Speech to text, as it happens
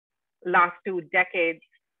last 2 decades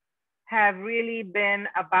have really been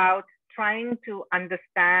about trying to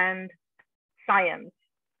understand science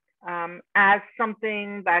as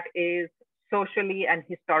something that is socially and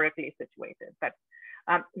historically situated. But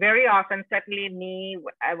very often, certainly me,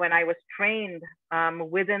 when I was trained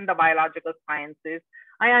within the biological sciences,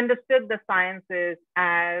 I understood the sciences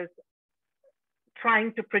as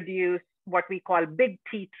trying to produce what we call big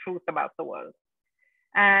T truth about the world.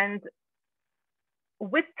 And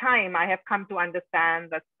with time, I have come to understand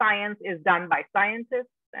that science is done by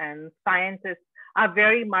scientists, and scientists are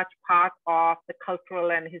very much part of the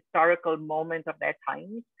cultural and historical moment of their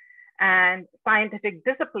times. And scientific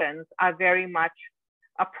disciplines are very much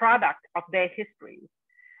a product of their histories.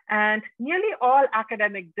 And nearly all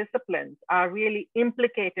academic disciplines are really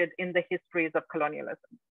implicated in the histories of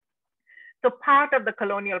colonialism. So part of the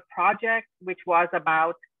colonial project, which was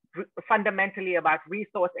about fundamentally about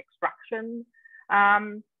resource extraction,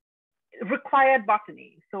 required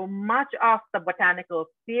botany. So much of the botanical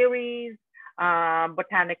theories,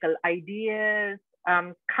 botanical ideas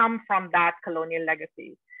come from that colonial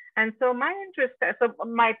legacy. And so my interest, so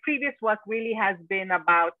my previous work really has been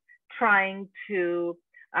about trying to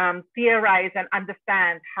theorize and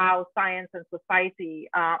understand how science and society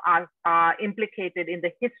are implicated in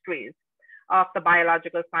the histories of the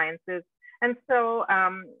biological sciences. And so,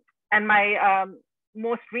 and my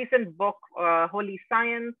most recent book, Holy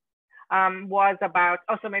Science, was about,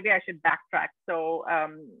 so maybe I should backtrack. So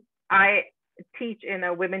I teach in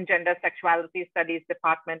a women, gender, sexuality studies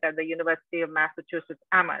department at the University of Massachusetts,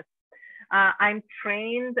 Amherst. I'm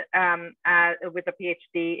trained with a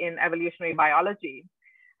PhD in evolutionary biology.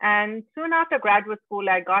 And soon after graduate school,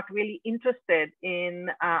 I got really interested in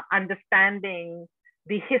understanding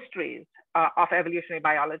the histories of evolutionary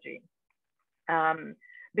biology,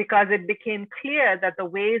 because it became clear that the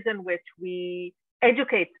ways in which we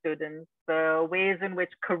educate students, the ways in which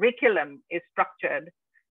curriculum is structured,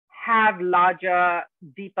 have larger,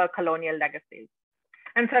 deeper colonial legacies.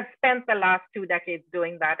 And so I've spent the last 2 decades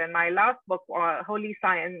doing that. And my last book, Holy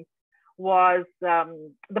Science, was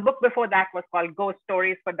the book before that was called Ghost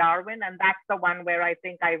Stories for Darwin. And that's the one where I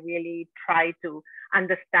think I really try to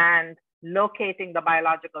understand locating the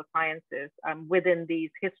biological sciences within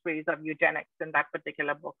these histories of eugenics in that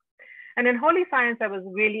particular book. And in Holy Science,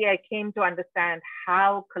 I came to understand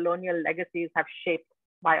how colonial legacies have shaped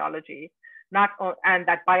biology, and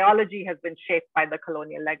that biology has been shaped by the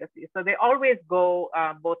colonial legacy. So they always go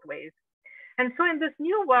both ways. And so in this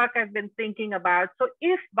new work, I've been thinking about, so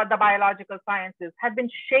if the biological sciences have been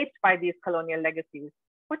shaped by these colonial legacies,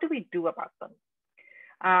 what do we do about them?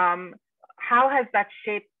 How has that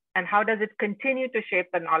shaped, and how does it continue to shape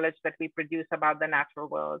the knowledge that we produce about the natural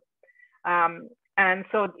world? And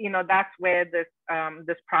so, that's where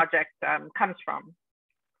this project comes from.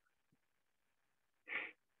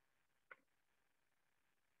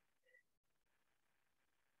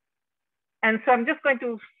 And so I'm just going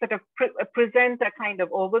to sort of present a kind of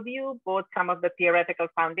overview, both some of the theoretical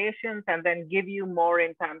foundations, and then give you more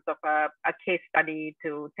in terms of a case study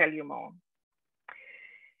to tell you more.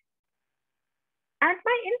 And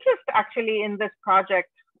my interest actually in this project,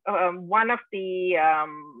 one of the,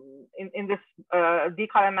 in this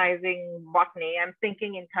decolonizing botany, I'm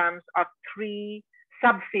thinking in terms of 3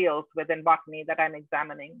 subfields within botany that I'm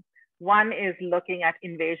examining. One is looking at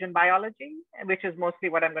invasion biology, which is mostly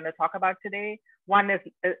what I'm going to talk about today. One is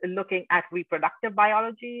looking at reproductive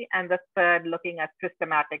biology, and the third looking at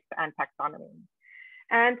systematics and taxonomy.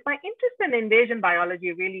 And my interest in invasion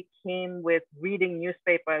biology really came with reading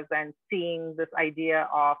newspapers and seeing this idea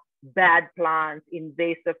of bad plants,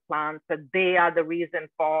 invasive plants, that they are the reason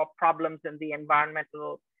for problems in the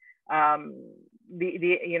environmental, our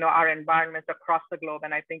environments across the globe.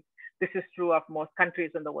 And I think this is true of most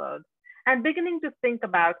countries in the world. And beginning to think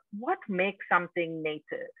about what makes something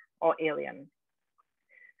native or alien.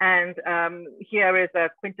 And here is a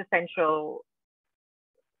quintessential,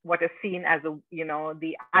 what is seen as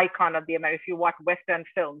the icon of the American. If you watch Western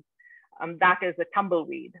films, that is a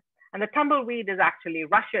tumbleweed. And the tumbleweed is actually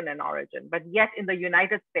Russian in origin, but yet in the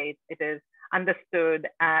United States, it is understood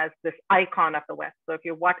as this icon of the West. So if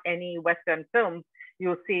you watch any Western films,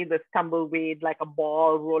 you'll see this tumbleweed like a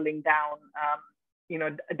ball rolling down,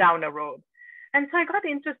 down a road. And so I got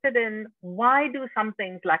interested in why do some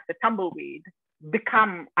things like the tumbleweed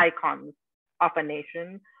become icons of a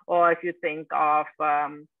nation? Or if you think of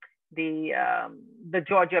the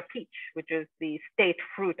Georgia peach, which is the state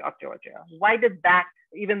fruit of Georgia, why did that,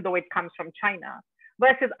 even though it comes from China,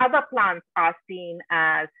 versus other plants are seen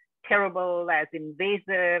as terrible, as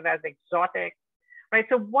invasive, as exotic? right?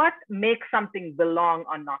 So what makes something belong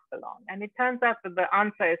or not belong? And it turns out that the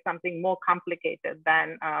answer is something more complicated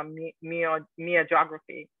than mere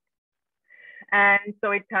geography. And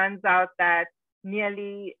so it turns out that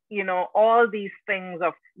nearly, all these things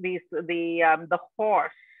of the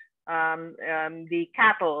horse, the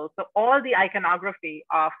cattle, so all the iconography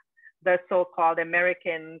of the so-called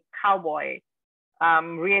American cowboy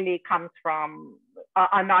really comes from,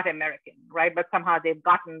 are not American, right? But somehow they've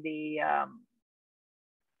gotten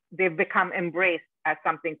they've become embraced as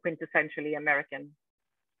something quintessentially American.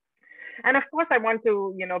 And of course, I want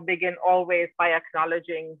to, begin always by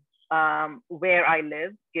acknowledging where I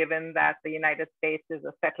live, given that the United States is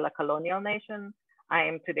a settler colonial nation. I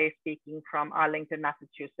am today speaking from Arlington,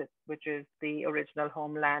 Massachusetts, which is the original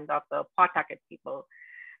homeland of the Pawtucket people.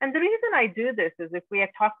 And the reason I do this is if we are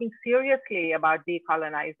talking seriously about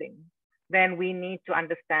decolonizing, then we need to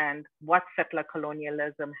understand what settler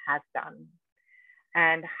colonialism has done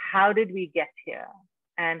and how did we get here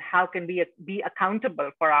and how can we be accountable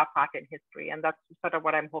for our part in history. And that's sort of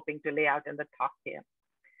what I'm hoping to lay out in the talk here.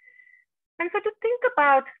 And so to think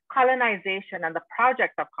about colonization and the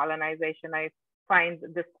project of colonization, I find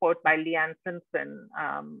this quote by Leanne Simpson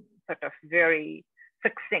sort of very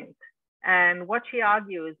succinct. And what she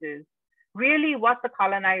argues is really what the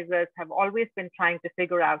colonizers have always been trying to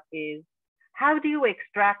figure out is how do you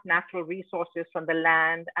extract natural resources from the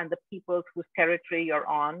land and the peoples whose territory you're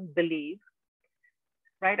on believe,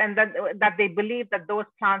 right? And that they believe that those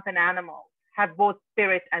plants and animals have both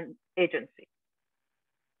spirit and agency.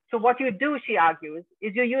 So what you do, she argues,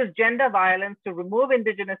 is you use gender violence to remove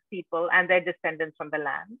indigenous people and their descendants from the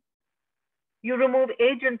land. You remove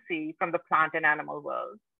agency from the plant and animal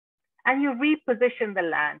world, and you reposition the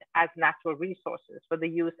land as natural resources for the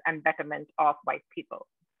use and betterment of white people,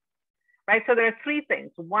 right? So there are three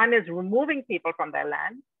things. One is removing people from their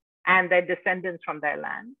land and their descendants from their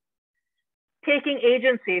land, taking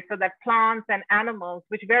agency so that plants and animals,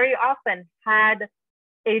 which very often had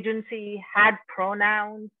agency, had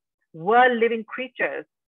pronouns, were living creatures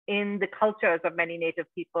in the cultures of many Native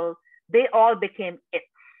people, they all became it,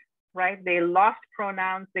 right? They lost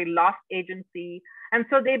pronouns, they lost agency, and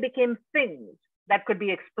so they became things that could be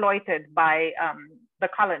exploited by the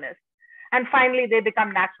colonists. And finally, they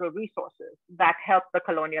become natural resources that help the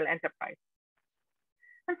colonial enterprise.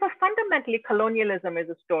 And so fundamentally, colonialism is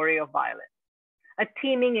a story of violence, a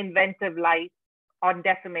teeming, inventive life on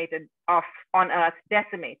Earth,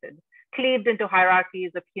 decimated, cleaved into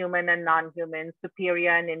hierarchies of human and non-human,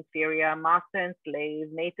 superior and inferior, master and slave,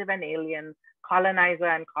 native and alien, colonizer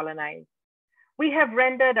and colonized. We have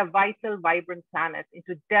rendered a vital, vibrant planet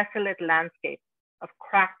into desolate landscapes of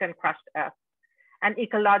cracked and crushed earth, an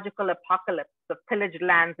ecological apocalypse of pillaged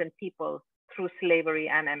lands and peoples through slavery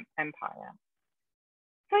and empire.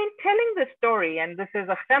 So in telling this story, and this is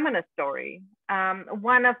a feminist story,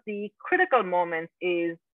 one of the critical moments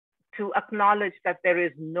is to acknowledge that there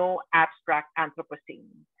is no abstract Anthropocene.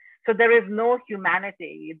 So there is no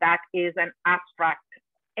humanity that is an abstract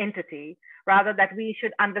entity, rather that we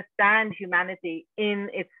should understand humanity in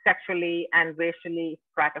its sexually and racially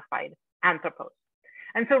stratified anthropos.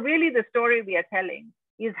 And so really the story we are telling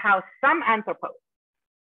is how some anthropos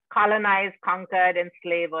colonized, conquered,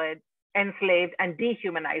 enslaved, and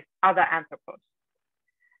dehumanized other anthropos.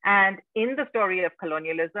 And in the story of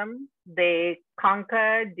colonialism, they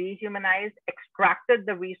conquered, dehumanized, extracted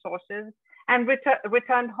the resources, and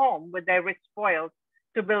returned home with their rich spoils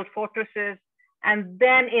to build fortresses and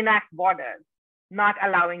then enact borders, not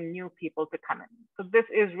allowing new people to come in. So this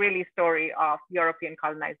is really a story of European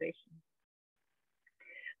colonization.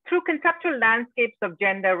 Through conceptual landscapes of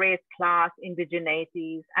gender, race, class,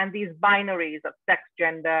 indigeneities, and these binaries of sex,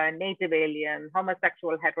 gender, native, alien,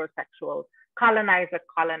 homosexual, heterosexual, colonizer,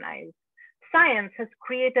 colonized, science has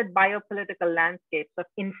created biopolitical landscapes of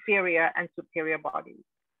inferior and superior bodies.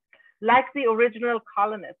 Like the original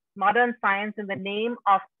colonists, modern science, in the name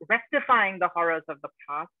of rectifying the horrors of the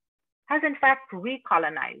past, has in fact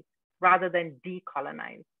recolonized rather than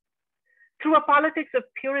decolonized. Through a politics of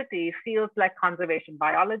purity, fields like conservation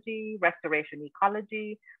biology, restoration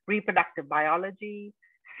ecology, reproductive biology,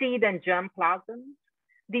 seed and germplasm,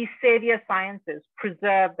 these savior sciences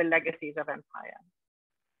preserve the legacies of empire.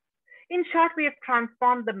 In short, we have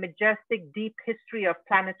transformed the majestic, deep history of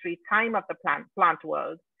planetary time of the plant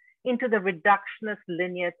world into the reductionist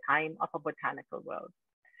linear time of a botanical world.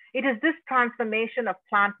 It is this transformation of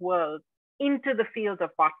plant worlds into the field of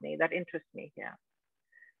botany that interests me here.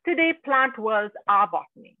 Today, plant worlds are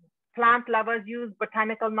botany. Plant lovers use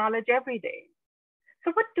botanical knowledge every day.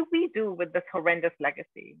 So what do we do with this horrendous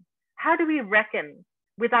legacy? How do we reckon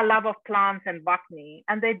with our love of plants and botany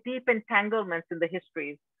and their deep entanglements in the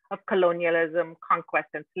histories of colonialism, conquest,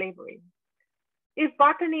 and slavery. If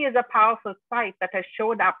botany is a powerful site that has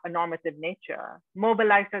showed up a normative nature,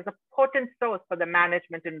 mobilized as a potent source for the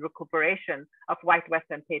management and recuperation of white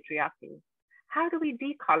Western patriarchy, how do we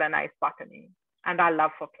decolonize botany and our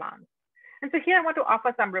love for plants? And so here I want to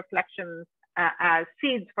offer some reflections as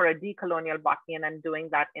seeds for a decolonial botany, and I'm doing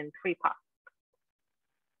that in 3 parts.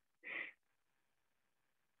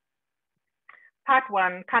 Part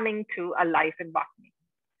 1, coming to a life in botany.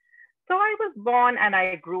 So I was born and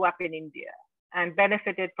I grew up in India and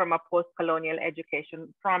benefited from a post-colonial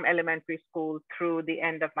education from elementary school through the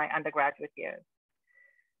end of my undergraduate years.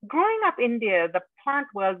 Growing up in India, the plant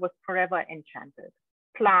world was forever enchanted.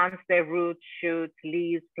 Plants, their roots, shoots,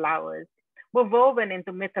 leaves, flowers were woven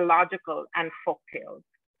into mythological and folk tales.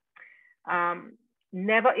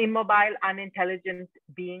 Never immobile, unintelligent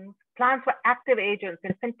beings, plants were active agents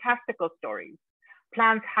in fantastical stories.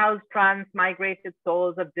 Plants housed transmigrated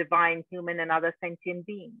souls of divine, human, and other sentient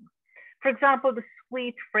beings. For example, the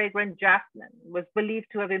sweet, fragrant jasmine was believed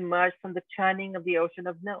to have emerged from the churning of the ocean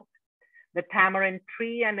of milk. The tamarind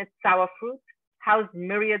tree and its sour fruit housed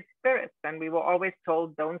myriad spirits, and we were always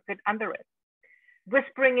told, don't sit under it.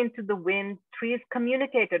 Whispering into the wind, trees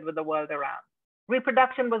communicated with the world around.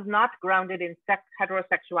 Reproduction was not grounded in sex,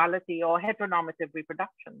 heterosexuality, or heteronormative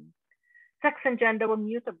reproduction. Sex and gender were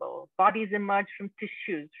mutable. Bodies emerged from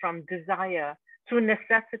tissues, from desire, through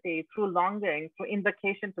necessity, through longing, through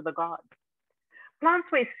invocation to the gods. Plants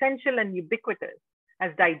were essential and ubiquitous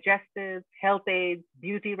as digestives, health aids,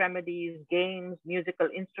 beauty remedies, games, musical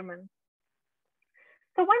instruments.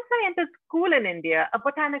 So once I entered school in India, a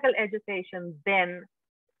botanical education then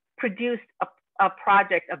produced a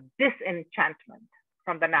project of disenchantment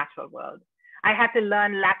from the natural world. I had to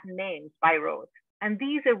learn Latin names by rote, and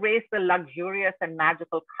these erased the luxurious and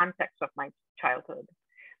magical context of my childhood.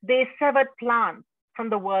 They severed plants from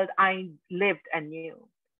the world I lived and knew.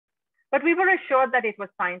 But we were assured that it was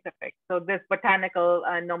scientific. So this botanical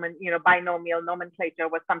binomial nomenclature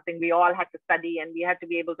was something we all had to study, and we had to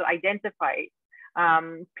be able to identify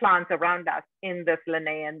plants around us in this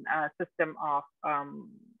Linnaean system of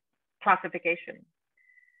classification.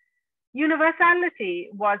 Universality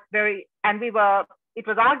was it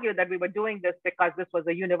was argued that we were doing this because this was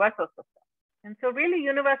a universal system. And so really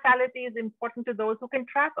universality is important to those who can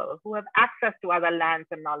travel, who have access to other lands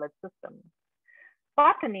and knowledge systems.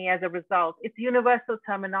 Botany, as a result, its universal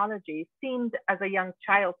terminology seemed as a young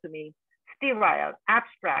child to me, sterile,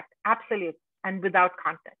 abstract, absolute, and without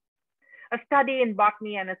context. A study in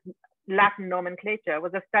botany and its Latin nomenclature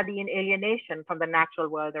was a study in alienation from the natural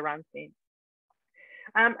world around me.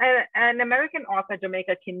 An American author,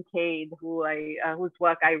 Jamaica Kincaid, whose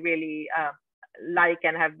work I really like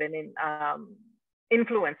and have been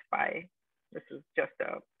influenced by. This is just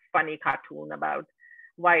a funny cartoon about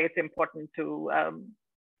why it's important to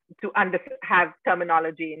have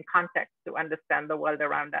terminology in context to understand the world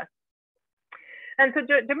around us. And so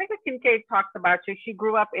Jamaica Kincaid talks about, she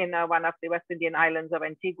grew up in one of the West Indian islands of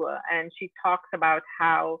Antigua, and she talks about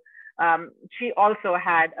how she also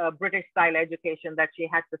had a British style education that she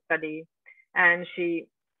had to study. And she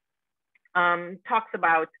talks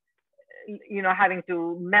about, having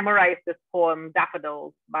to memorize this poem,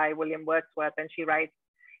 Daffodils by William Wordsworth. And she writes,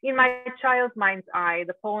 in my child's mind's eye,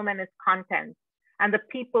 the poem and its contents and the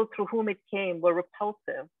people through whom it came were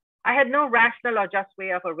repulsive. I had no rational or just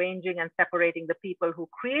way of arranging and separating the people who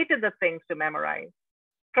created the things to memorize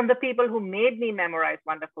from the people who made me memorize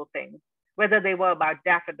wonderful things, whether they were about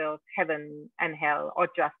daffodils, heaven and hell, or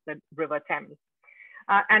just the River Thames.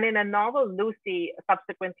 And in a novel, Lucy,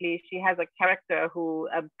 subsequently, she has a character who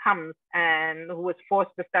comes and who was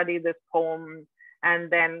forced to study this poem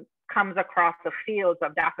and then comes across the fields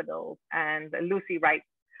of daffodils. And Lucy writes,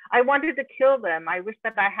 I wanted to kill them. I wish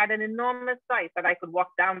that I had an enormous scythe that I could walk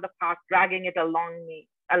down the path, dragging it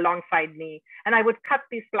alongside me. And I would cut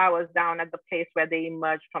these flowers down at the place where they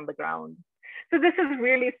emerged from the ground. So this is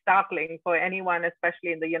really startling for anyone,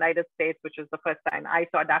 especially in the United States, which is the first time I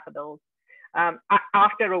saw daffodils.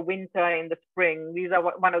 After a winter in the spring, these are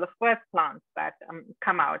one of the first plants that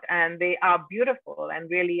come out, and they are beautiful and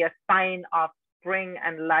really a sign of spring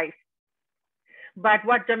and life. But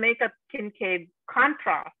what Jamaica Kincaid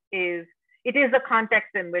contrasts is, it is a context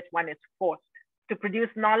in which one is forced to produce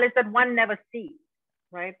knowledge that one never sees,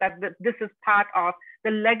 right? That this is part of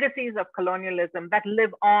the legacies of colonialism that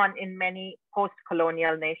live on in many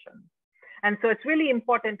post-colonial nations. And so it's really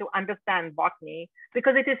important to understand botany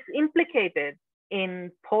because it is implicated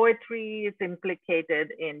in poetry, it's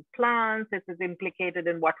implicated in plants, it is implicated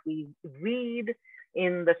in what we read,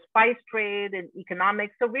 in the spice trade, in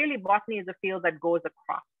economics. So really botany is a field that goes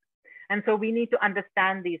across. And so we need to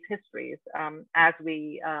understand these histories as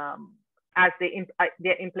they're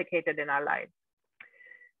implicated in our lives.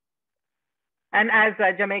 And as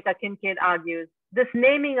Jamaica Kincaid argues, this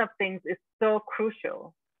naming of things is so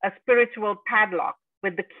crucial, a spiritual padlock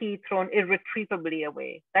with the key thrown irretrievably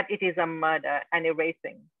away, that it is a murder and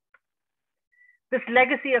erasing. This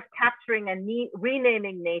legacy of capturing and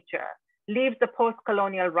renaming nature leaves the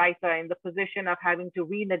post-colonial writer in the position of having to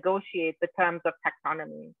renegotiate the terms of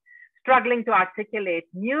taxonomy, struggling to articulate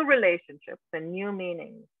new relationships and new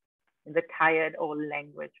meanings in the tired old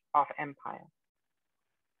language of empire.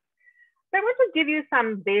 So I want to give you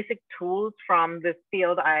some basic tools from this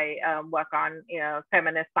field I work on,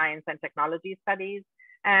 feminist science and technology studies.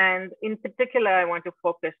 And in particular, I want to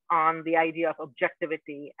focus on the idea of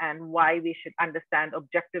objectivity and why we should understand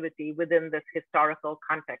objectivity within this historical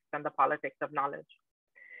context and the politics of knowledge.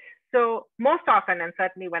 So most often, and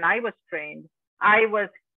certainly when I was trained, I was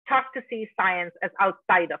taught to see science as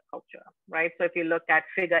outside of culture, right? So if you look at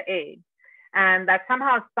figure A, and that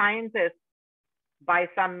somehow scientists, by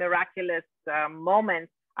some miraculous moment,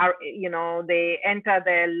 are, they enter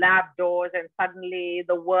their lab doors and suddenly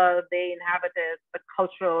the world they inhabited, the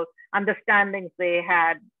cultural understandings they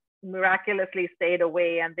had miraculously stayed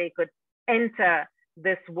away, and they could enter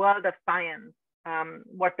this world of science,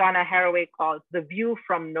 what Donna Haraway calls the view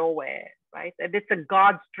from nowhere, right? And it's a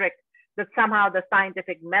God's trick that somehow the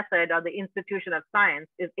scientific method or the institution of science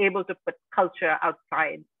is able to put culture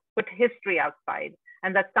outside, put history outside,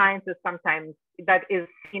 and that science is sometimes that is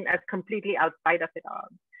seen as completely outside of it all.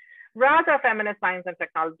 Rather, feminist science and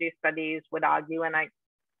technology studies would argue, and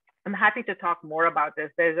I'm happy to talk more about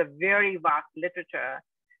this, there's a very vast literature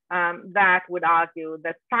that would argue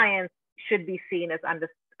that science should be seen as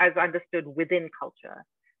understood within culture,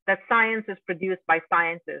 that science is produced by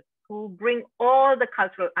scientists who bring all the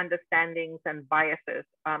cultural understandings and biases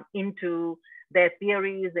into their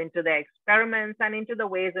theories, into their experiments, and into the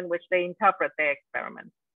ways in which they interpret their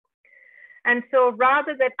experiments. And so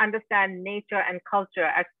rather than understand nature and culture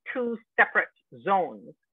as two separate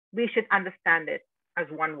zones, we should understand it as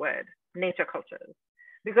one word, nature cultures.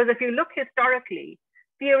 Because if you look historically,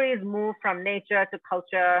 theories move from nature to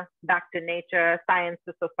culture, back to nature, science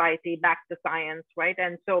to society, back to science, right?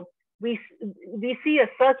 And so we see a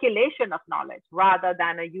circulation of knowledge rather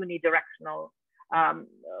than a unidirectional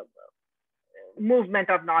movement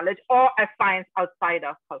of knowledge or a science outside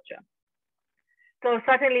of culture. So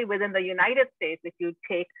certainly within the United States, if you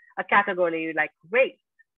take a category like race,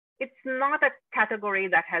 it's not a category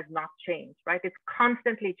that has not changed, right? It's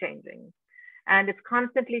constantly changing. And it's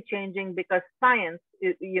constantly changing because science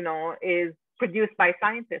is produced by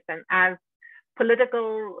scientists. And as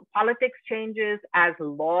politics changes, as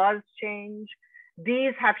laws change,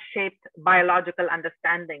 these have shaped biological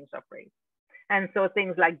understandings of race. And so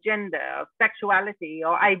things like gender, sexuality,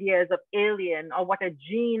 or ideas of alien, or what a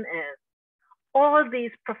gene is, all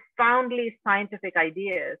these profoundly scientific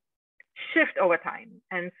ideas shift over time.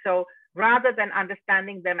 And so rather than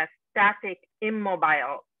understanding them as static,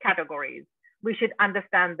 immobile categories, we should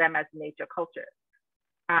understand them as nature cultures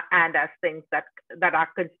and as things that are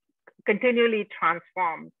continually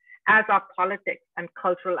transformed as our politics and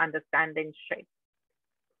cultural understandings shape.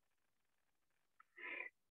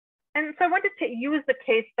 And so I wanted to use the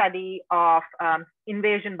case study of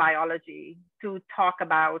invasion biology to talk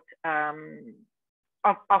about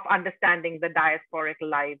of understanding the diasporic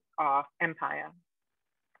lives of empire.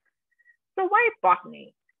 So why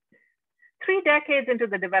botany? 3 decades into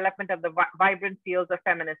the development of the vibrant fields of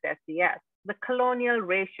feminist SDS, the colonial,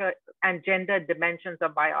 racial, and gender dimensions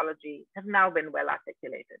of biology have now been well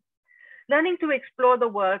articulated. Learning to explore the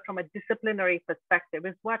world from a disciplinary perspective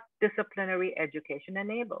is what disciplinary education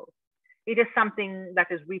enables. It is something that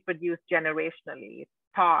is reproduced generationally. It's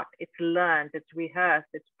taught, it's learned, it's rehearsed,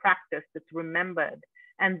 it's practiced, it's remembered,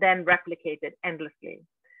 and then replicated endlessly.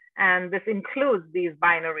 And this includes these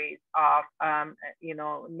binaries of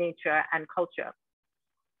nature and culture.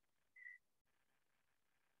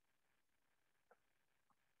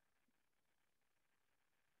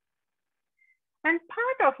 And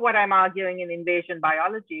part of what I'm arguing in invasion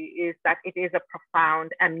biology is that it is a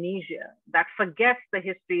profound amnesia that forgets the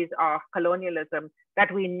histories of colonialism,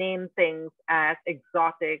 that we name things as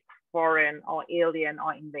exotic, foreign, or alien,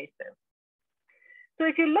 or invasive. So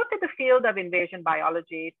if you look at the field of invasion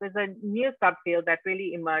biology, it was a new subfield that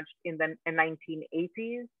really emerged in the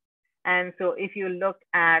 1980s. And so if you look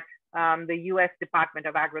at the US Department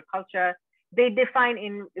of Agriculture, they define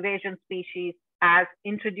invasion species as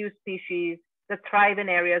introduced species that thrive in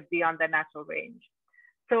areas beyond their natural range.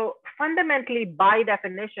 So fundamentally, by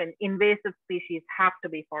definition, invasive species have to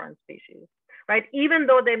be foreign species, right? Even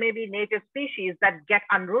though there may be native species that get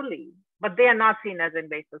unruly, but they are not seen as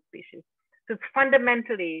invasive species. So it's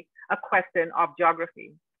fundamentally a question of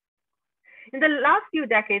geography. In the last few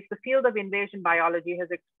decades, the field of invasion biology has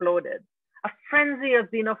exploded. A frenzy of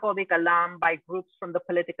xenophobic alarm by groups from the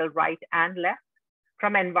political right and left,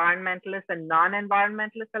 from environmentalists and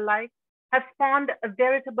non-environmentalists alike, has spawned a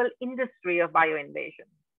veritable industry of bioinvasion,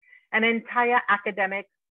 an entire academic,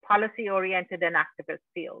 policy-oriented and activist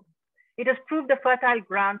field. It has proved a fertile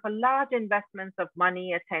ground for large investments of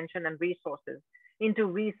money, attention, and resources into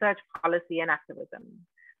research, policy, and activism.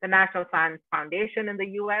 The National Science Foundation in the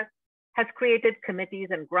US has created committees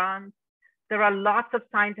and grants. There are lots of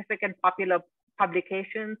scientific and popular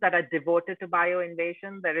publications that are devoted to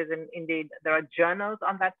bioinvasion. There are journals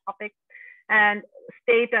on that topic. And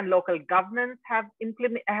state and local governments have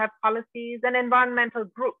policies, and environmental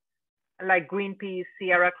groups like Greenpeace,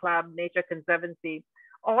 Sierra Club, Nature Conservancy,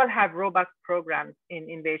 all have robust programs in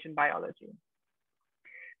invasion biology.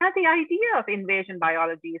 Now, the idea of invasion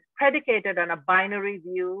biology is predicated on a binary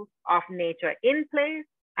view of nature in place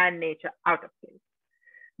and nature out of place.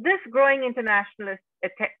 This growing internationalist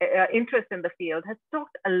interest in the field has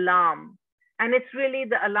stoked alarm, and it's really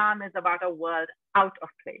the alarm is about a world out of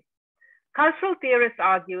place. Cultural theorists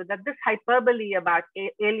argue that this hyperbole about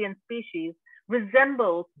alien species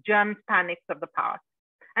resembles germ panics of the past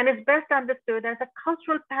and is best understood as a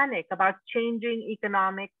cultural panic about changing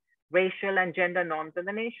economic, racial, and gender norms in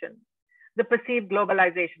the nation. The perceived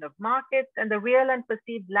globalization of markets and the real and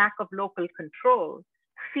perceived lack of local control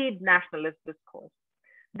feed nationalist discourse.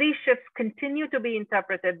 These shifts continue to be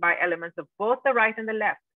interpreted by elements of both the right and the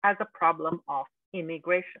left as a problem of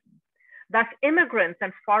immigration. Thus, immigrants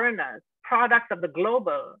and foreigners, products of the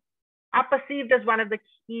global, are perceived as one of the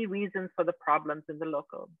key reasons for the problems in the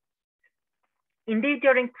local. Indeed,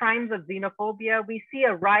 during times of xenophobia, we see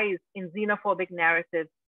a rise in xenophobic narratives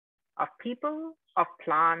of people, of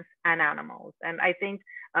plants, and animals. And I think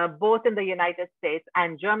both in the United States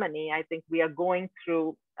and Germany, I think we are going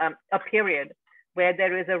through a period where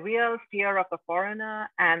there is a real fear of the foreigner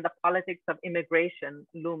and the politics of immigration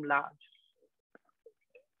loom large.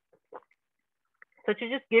 So to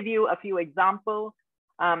just give you a few examples,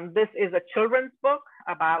 this is a children's book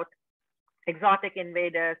about exotic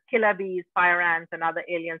invaders, killer bees, fire ants, and other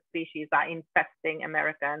alien species are infesting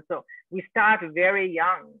America. And so we start very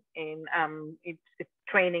young in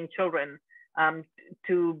training children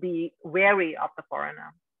to be wary of the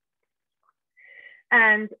foreigner.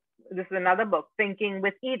 And this is another book, Thinking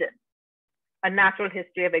with Eden, A Natural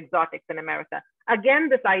History of Exotics in America. Again,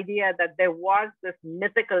 this idea that there was this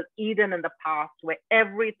mythical Eden in the past where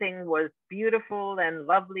everything was beautiful and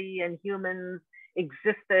lovely and humans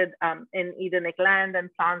existed in Edenic land and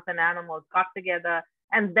plants and animals got together,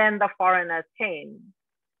 and then the foreigners came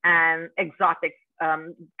and exotics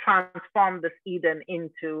transformed this Eden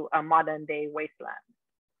into a modern day wasteland.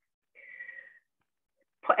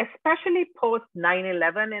 Especially post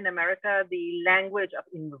 9/11 in America, the language of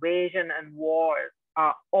invasion and wars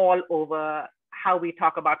are all over how we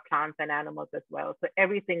talk about plants and animals as well. So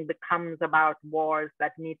everything becomes about wars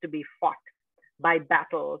that need to be fought by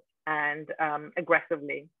battles and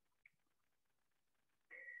aggressively.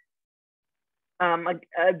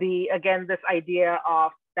 Again, this idea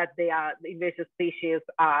of that the invasive species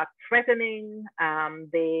are threatening,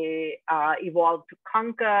 they evolved to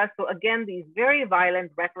conquer. So again, these very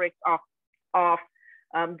violent rhetorics of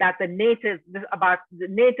that the natives, about the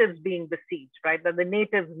natives being besieged, right? That the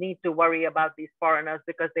natives need to worry about these foreigners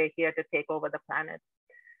because they're here to take over the planet.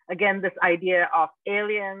 Again, this idea of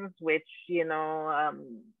aliens, which, you know,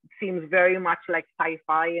 seems very much like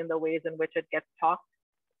sci-fi in the ways in which it gets talked.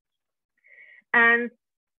 And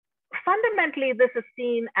fundamentally, this is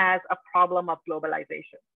seen as a problem of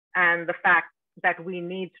globalization and the fact that we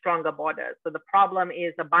need stronger borders. So the problem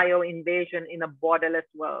is a bio-invasion in a borderless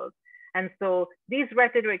world. And so these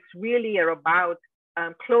rhetorics really are about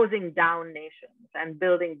closing down nations and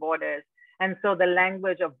building borders. And so the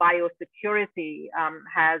language of biosecurity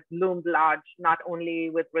has loomed large, not only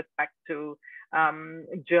with respect to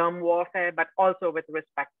germ warfare, but also with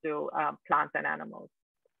respect to plants and animals.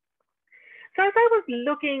 So as I was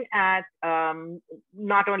looking at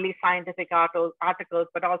not only scientific articles,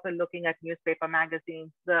 but also looking at newspaper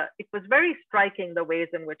magazines, it was very striking the ways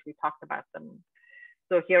in which we talked about them.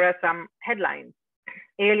 So here are some headlines.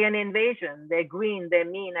 Alien invasion, they're green, they're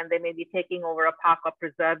mean, and they may be taking over a park or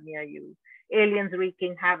preserve near you. Aliens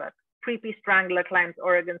wreaking havoc. Creepy strangler climbs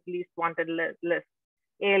Oregon's least wanted list.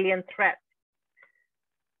 Alien threat.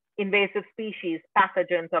 invasive species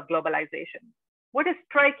pathogens of globalization. What is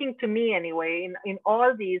striking to me anyway in all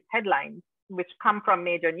these headlines, which come from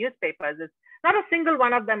major newspapers, is not a single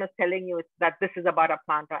one of them is telling you that this is about a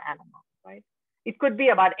plant or animal, right? It could be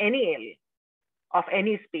about any alien of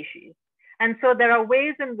any species. And so there are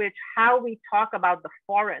ways in which how we talk about the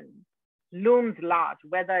foreign looms large,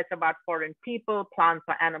 whether it's about foreign people, plants,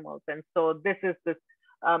 or animals. And so this is this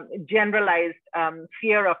generalized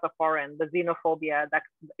fear of the foreign, the xenophobia that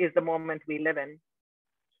is the moment we live in.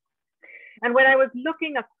 And when I was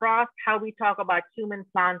looking across how we talk about human,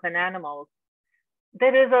 plants, and animals,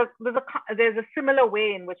 there's a similar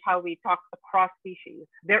way in which how we talk across species.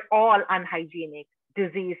 They're all unhygienic,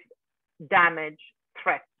 disease, damage,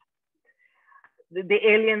 threat. The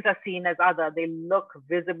aliens are seen as other. They look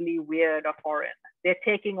visibly weird or foreign. They're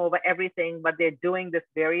taking over everything, but they're doing this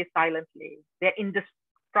very silently. They're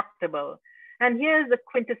indestructible. And here's the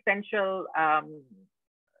quintessential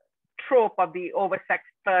trope of the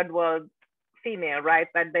oversexed third world female, right?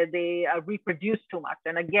 That they reproduce too much.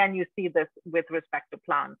 And again, you see this with respect to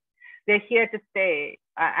plants. They're here to stay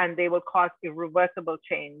and they will cause irreversible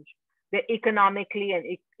change. They're economically and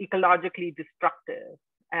ecologically destructive,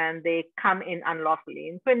 and they come in unlawfully.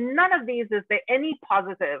 And so none of these is there any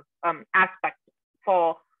positive aspect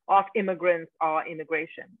of immigrants or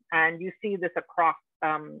immigration. And you see this across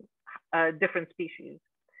different species.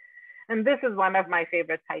 And this is one of my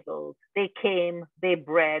favorite titles. They came, they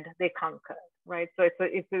bred, they conquered, right? So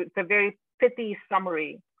it's a very pithy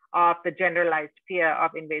summary of the generalized fear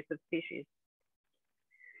of invasive species.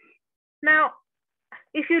 Now,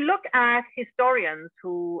 if you look at historians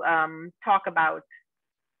who talk about,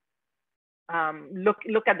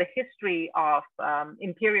 look at the history of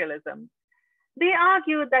imperialism, they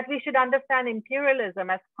argue that we should understand imperialism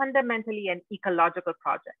as fundamentally an ecological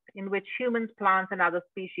project in which humans, plants, and other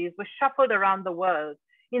species were shuffled around the world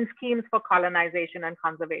in schemes for colonization and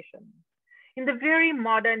conservation. In the very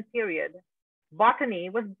modern period, botany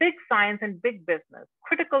was big science and big business,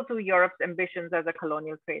 critical to Europe's ambitions as a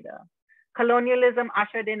colonial trader. Colonialism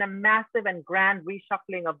ushered in a massive and grand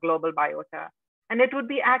reshuffling of global biota, and it would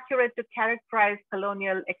be accurate to characterize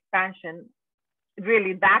colonial expansion.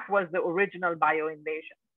 Really, that was the original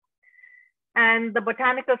bio-invasion. And the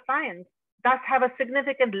botanical science thus have a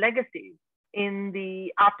significant legacy in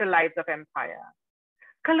the afterlives of empire.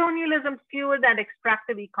 Colonialism fueled an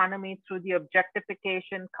extractive economy through the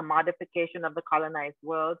objectification, commodification of the colonized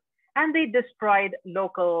world, and they destroyed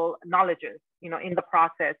local knowledges, in the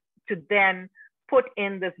process to then put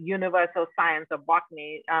in this universal science of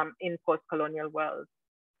botany in post-colonial worlds.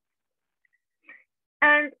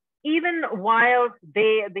 And even while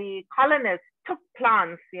the colonists took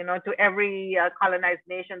plants, to every colonized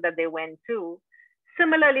nation that they went to,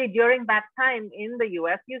 similarly, during that time in the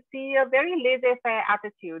US, you see a very laissez-faire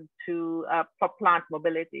attitude for plant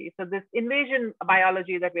mobility. So this invasion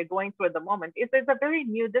biology that we're going through at the moment is a very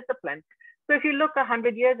new discipline. So if you look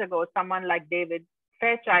 100 years ago, someone like David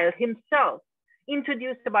Fairchild himself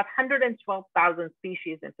introduced about 112,000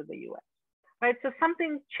 species into the US, right? So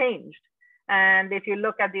something changed. And if you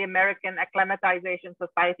look at the American Acclimatization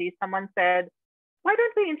Society, someone said, why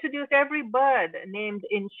don't we introduce every bird named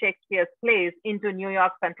in Shakespeare's plays into New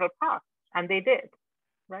York Central Park? And they did,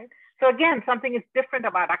 right? So again, something is different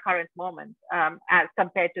about our current moment as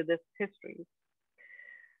compared to this history.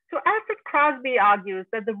 So Alfred Crosby argues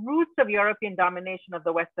that the roots of European domination of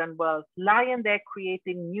the Western world lie in their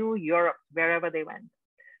creating new Europe wherever they went.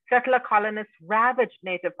 Settler colonists ravaged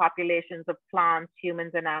native populations of plants,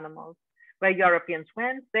 humans, and animals. Where Europeans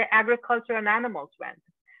went, their agriculture and animals went.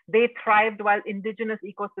 They thrived while indigenous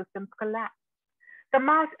ecosystems collapsed. The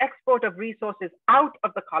mass export of resources out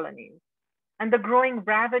of the colonies and the growing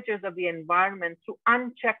ravages of the environment through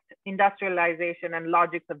unchecked industrialization and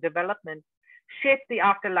logics of development shaped the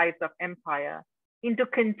afterlives of empire into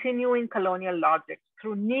continuing colonial logics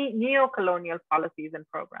through neo-colonial policies and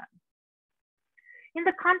programs. In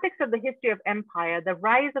the context of the history of empire, the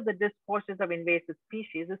rise of the discourses of invasive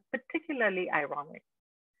species is particularly ironic.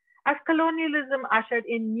 As colonialism ushered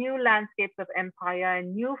in new landscapes of empire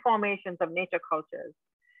and new formations of nature cultures,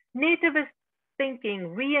 nativist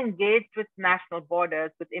thinking re-engaged with national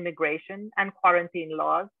borders with immigration and quarantine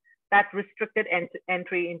laws that restricted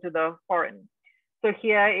entry into the foreign. So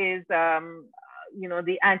here is,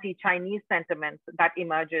 the anti-Chinese sentiment that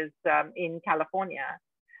emerges in California.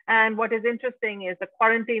 And what is interesting is the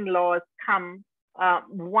quarantine laws come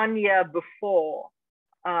 1 year before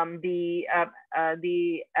the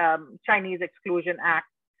Chinese Exclusion Act.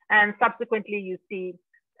 And subsequently, you see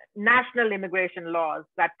national immigration laws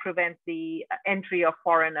that prevent the entry of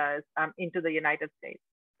foreigners into the United States.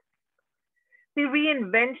 The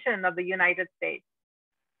reinvention of the United States,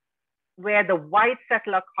 where the white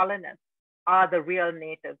settler colonists are the real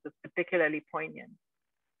natives, is particularly poignant.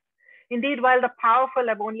 Indeed, while the powerful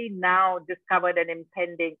have only now discovered an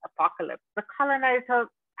impending apocalypse, the colonizers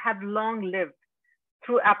have long lived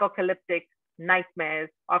through apocalyptic nightmares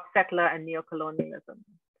of settler and neocolonialism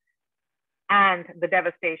and the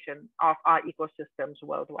devastation of our ecosystems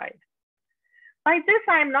worldwide. By this,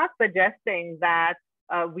 I'm not suggesting that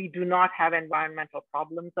we do not have environmental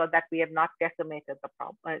problems or that we have not decimated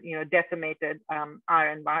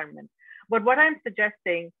our environment. But what I'm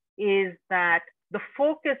suggesting is that the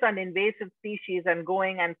focus on invasive species and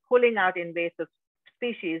going and pulling out invasive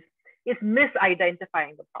species is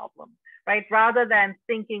misidentifying the problem, right? Rather than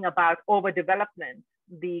thinking about overdevelopment,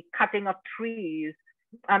 the cutting of trees,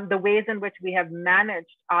 the ways in which we have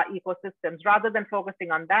managed our ecosystems, rather than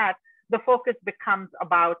focusing on that, the focus becomes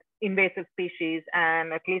about invasive species,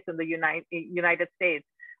 and at least in the United States,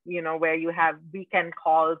 where you have weekend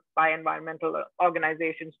calls by environmental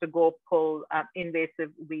organizations to go pull invasive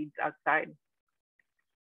weeds outside.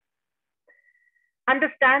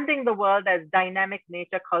 Understanding the world as dynamic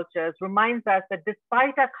nature cultures reminds us that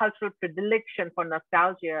despite our cultural predilection for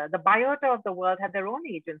nostalgia, the biota of the world have their own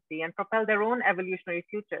agency and propel their own evolutionary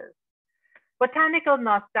futures. Botanical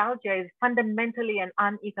nostalgia is fundamentally an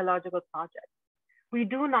unecological project. We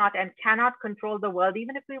do not and cannot control the world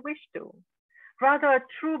even if we wish to. Rather, a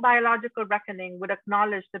true biological reckoning would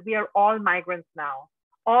acknowledge that we are all migrants now,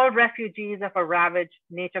 all refugees of a ravaged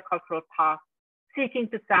nature cultural past, seeking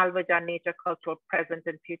to salvage our nature cultural present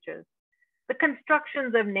and futures. The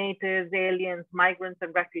constructions of natives, aliens, migrants,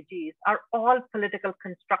 and refugees are all political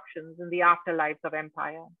constructions in the afterlives of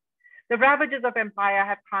empire. The ravages of empire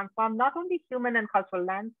have transformed not only human and cultural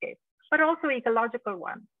landscapes, but also ecological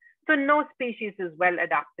ones. So no species is well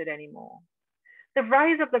adapted anymore. The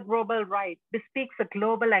rise of the global right bespeaks a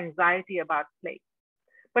global anxiety about place.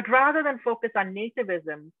 But rather than focus on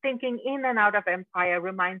nativism, thinking in and out of empire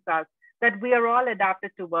reminds us that we are all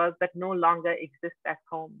adapted to worlds that no longer exist as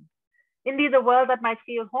home. Indeed, the world that might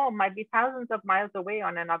feel home might be thousands of miles away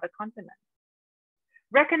on another continent.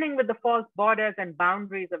 Reckoning with the false borders and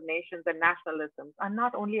boundaries of nations and nationalisms are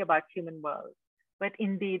not only about human worlds, but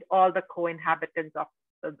indeed all the co-inhabitants of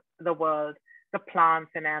the world, the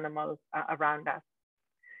plants and animals around us.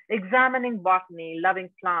 Examining botany, loving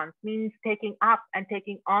plants, means taking up and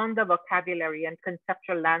taking on the vocabulary and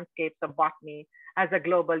conceptual landscapes of botany as a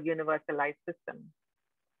global universalized system.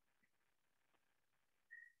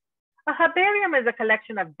 A herbarium is a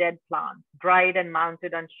collection of dead plants, dried and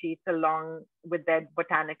mounted on sheets along with their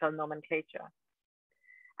botanical nomenclature.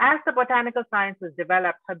 As the botanical sciences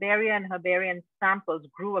developed, herbaria and herbarium samples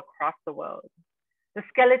grew across the world. The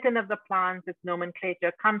skeleton of the plant, its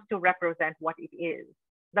nomenclature, comes to represent what it is.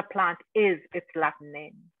 The plant is its Latin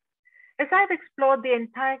name. As I've explored the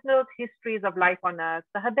entangled histories of life on Earth,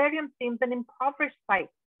 the herbarium seems an impoverished site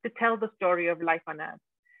to tell the story of life on Earth.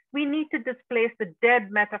 We need to displace the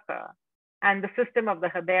dead metaphor and the system of the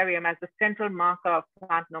herbarium as the central marker of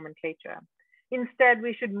plant nomenclature. Instead,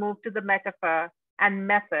 we should move to the metaphor and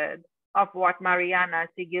method of what Mariana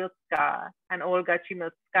Sigilska and Olga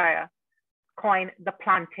Chimilskaya coined the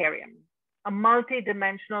plantarium, a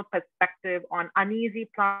multi-dimensional perspective on uneasy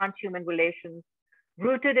plant-human relations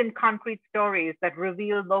rooted in concrete stories that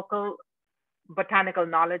reveal local botanical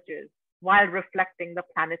knowledges while reflecting the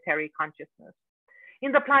planetary consciousness.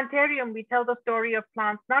 In the plantarium, we tell the story of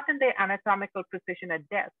plants not in their anatomical precision at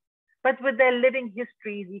death, but with their living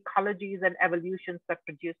histories, ecologies, and evolutions that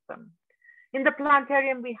produce them. In the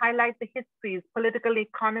plantarium, we highlight the histories, political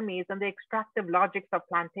economies, and the extractive logics of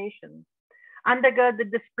plantations, undergird the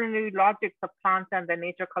disciplinary logics of plants and the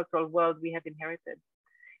nature cultural world we have inherited.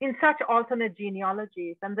 In such alternate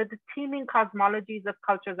genealogies and the teeming cosmologies of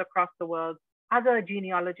cultures across the world, other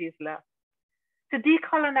genealogies left. To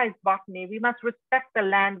decolonize botany, we must respect the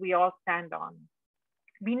land we all stand on.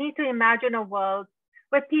 We need to imagine a world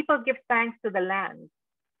where people give thanks to the land.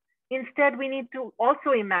 Instead, we need to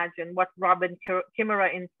also imagine what Robin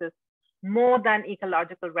Kimmerer insists, more than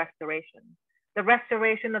ecological restoration, the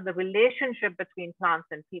restoration of the relationship between plants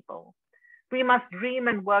and people. We must dream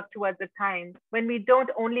and work towards a time when we don't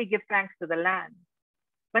only give thanks to the land,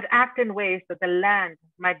 but act in ways that the land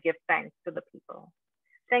might give thanks to the people.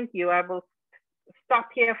 Thank you. I will stop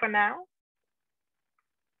here for now.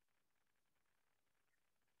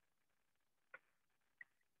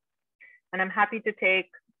 And I'm happy to take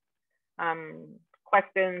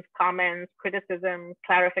questions, comments, criticism,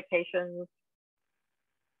 clarifications.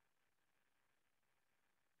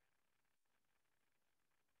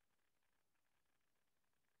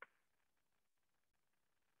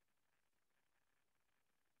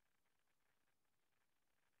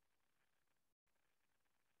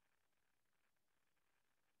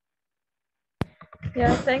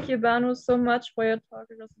 Yeah, thank you, Banu, so much for your talk.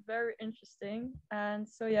 It was very interesting. And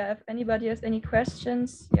so, yeah, if anybody has any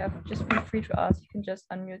questions, yeah, just feel free to ask. You can just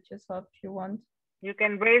unmute yourself if you want. You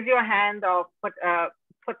can raise your hand or put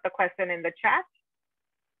the question in the chat.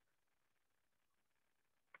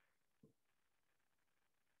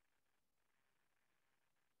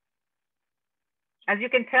 As you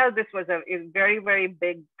can tell, this was a very, very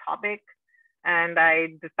big topic, and I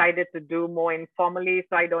decided to do more informally.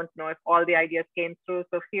 So I don't know if all the ideas came through.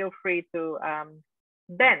 So feel free to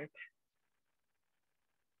vent.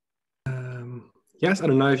 Yes, I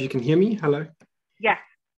don't know if you can hear me. Hello. Yes.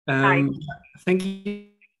 Hi. Thank you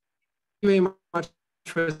very much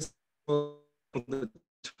for the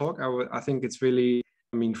talk. I think it's really,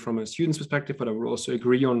 I mean, from a student's perspective, but I would also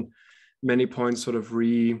agree on many points, sort of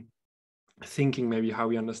rethinking maybe how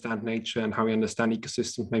we understand nature and how we understand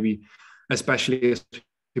ecosystems, maybe especially as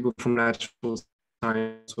people from natural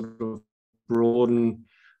science sort of broaden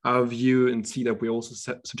our view and see that we're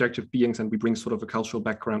also subjective beings and we bring sort of a cultural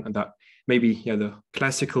background, and that maybe the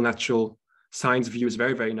classical natural science view is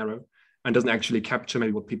very, very narrow and doesn't actually capture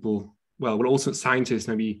maybe what people, well, what also scientists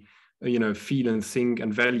maybe feel and think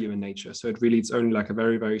and value in nature. So it's only like a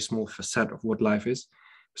very, very small facet of what life is.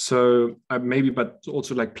 So maybe, but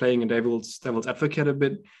also like playing a devil's advocate a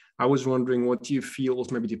bit, I was wondering, what do you feel,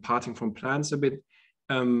 also maybe departing from plants a bit,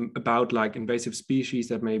 about like invasive species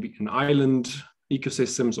that maybe in island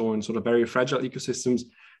ecosystems or in sort of very fragile ecosystems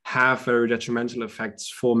have very detrimental effects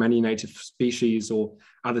for many native species or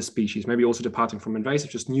other species, maybe also departing from invasive,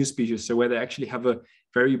 just new species. So where they actually have a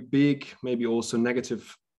very big, maybe also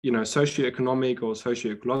negative, socioeconomic or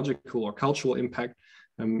socio-ecological or cultural impact.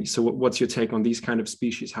 So what's your take on these kind of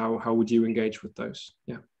species? How would you engage with those?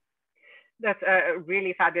 Yeah. That's a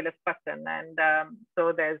really fabulous question. And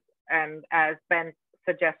and as Ben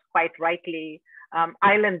suggests quite rightly,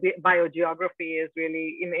 island biogeography is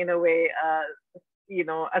really, in a way,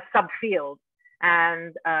 a subfield.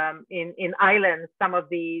 And in islands, some of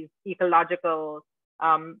these ecological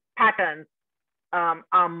patterns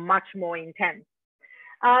are much more intense.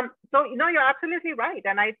 So, you're absolutely right.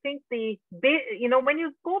 And I think when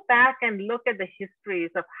you go back and look at the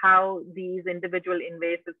histories of how these individual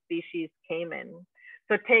invasive species came in,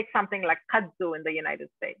 so take something like kudzu in the United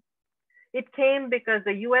States. It came because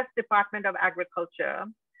the US Department of Agriculture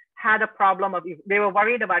had a problem they were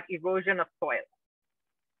worried about erosion of soil.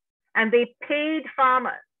 And they paid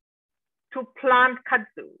farmers to plant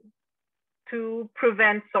kudzu to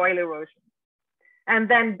prevent soil erosion. And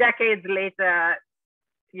then decades later,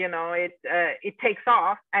 it takes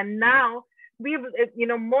off. And now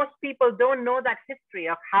most people don't know that history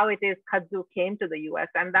of how it is kudzu came to the US.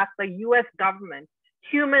 And that's the US government,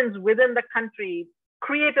 humans within the country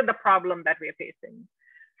created the problem that we're facing.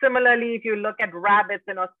 Similarly, if you look at rabbits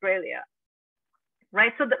in Australia,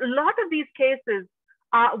 right? So a lot of these cases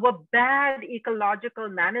were bad ecological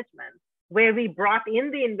management, where we brought in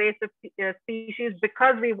the invasive species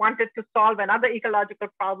because we wanted to solve another ecological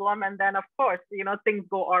problem. And then, of course, things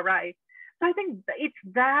go awry. So I think it's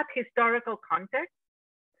that historical context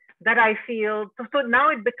that I feel, so now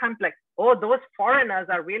it becomes like, oh, those foreigners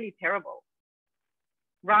are really terrible,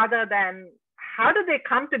 rather than how do they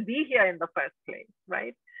come to be here in the first place,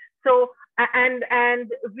 right? So, and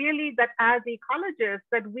really that as ecologists,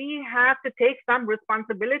 that we have to take some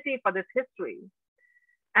responsibility for this history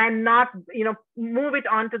and not, move it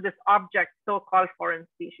onto this object, so-called foreign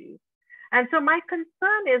species. And so my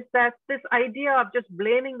concern is that this idea of just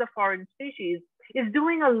blaming the foreign species is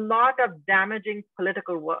doing a lot of damaging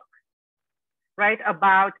political work, right?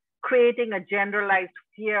 About creating a generalized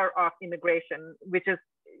fear of immigration, which is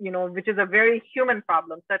a very human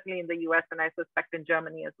problem, certainly in the US, and I suspect in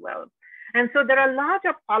Germany as well. And so there are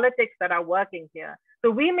larger politics that are working here. So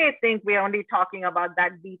we may think we're only talking about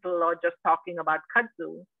that beetle or just talking about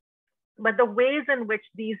kudzu, but the ways in which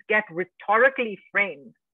these get rhetorically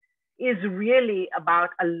framed is really about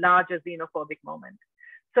a larger xenophobic moment.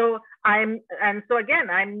 So I'm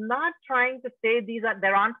not trying to say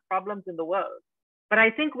there aren't problems in the world, but I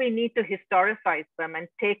think we need to historicize them and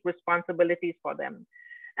take responsibilities for them.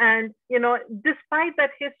 And, despite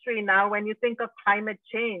that history now, when you think of climate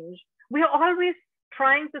change, we're always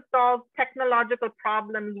trying to solve technological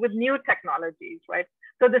problems with new technologies, right?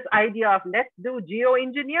 So this idea of let's do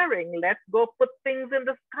geoengineering, let's go put things in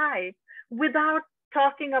the sky, without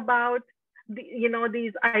talking about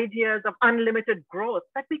these ideas of unlimited growth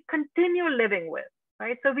that we continue living with,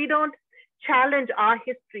 right? So we don't challenge our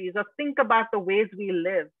histories or think about the ways we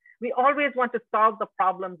live. We always want to solve the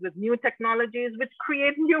problems with new technologies, which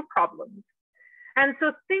create new problems. And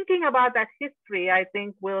so thinking about that history, I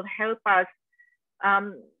think, will help us,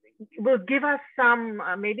 will give us some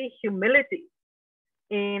maybe humility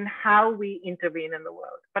in how we intervene in the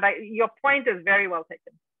world. But your point is very well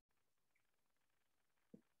taken.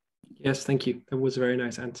 Yes, thank you. That was a very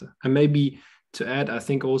nice answer. And maybe to add, I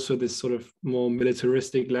think also this sort of more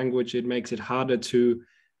militaristic language, it makes it harder to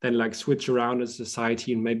then like switch around as a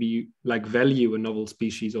society and maybe like value a novel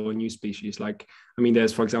species or a new species. Like, I mean,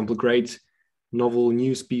 there's, for example, great novel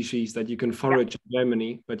new species that you can forage in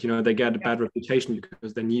Germany, but, you know, they get a bad reputation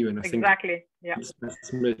because they're new. And I think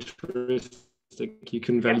that's militaristic. You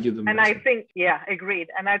can value them. And I think, agreed.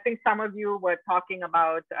 And I think some of you were talking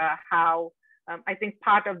about how I think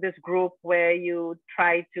part of this group where you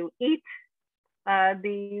try to eat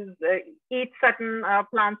certain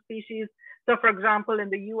plant species. So for example, in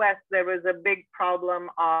the US, there was a big problem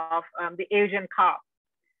of the Asian carp.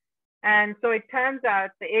 And so it turns out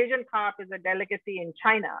the Asian carp is a delicacy in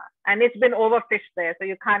China, and it's been overfished there, so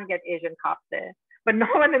you can't get Asian carp there. But no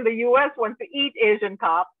one in the US wants to eat Asian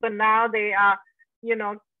carp. So now they are, you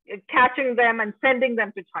know, catching them and sending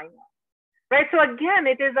them to China. Right. So again,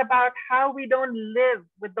 it is about how we don't live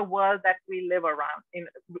with the world that we live around,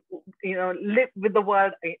 live with the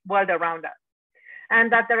world around us.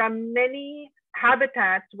 And that there are many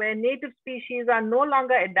habitats where native species are no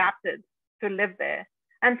longer adapted to live there.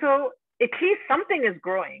 And so at least something is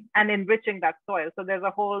growing and enriching that soil. So there's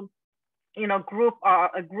a whole, group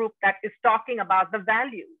that is talking about the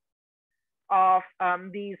value of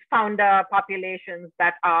these founder populations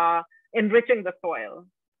that are enriching the soil,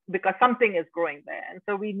 because something is growing there. And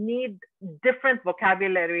so we need different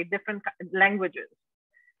vocabulary, different languages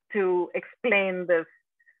to explain this,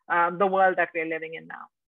 the world that we're living in now.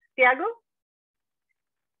 Tiago?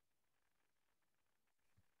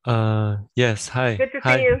 Yes, hi. Good to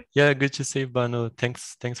see you. Yeah, good to see you, Banu.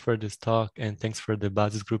 Thanks for this talk, and thanks for the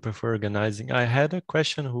Basis group and for organizing. I had a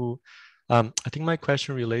question I think my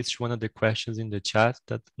question relates to one of the questions in the chat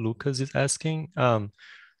that Lucas is asking.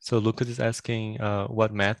 So Lucas is asking,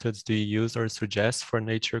 what methods do you use or suggest for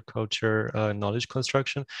nature culture knowledge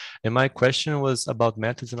construction? And my question was about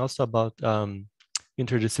methods and also about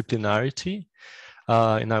interdisciplinarity.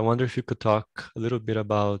 And I wonder if you could talk a little bit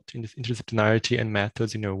about interdisciplinarity and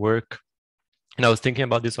methods in your work. And I was thinking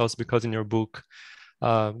about this also because in your book,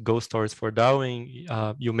 Ghost Stories for Darwin,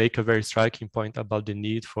 you make a very striking point about the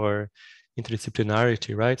need for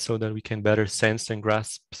interdisciplinarity, right? So that we can better sense and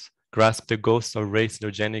grasp the ghosts of race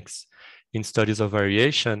eugenics in studies of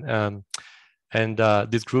variation. And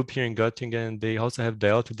this group here in Göttingen, they also have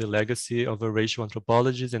dealt with the legacy of a racial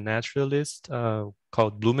anthropologist and naturalist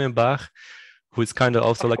called Blumenbach, who is kind of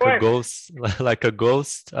also like a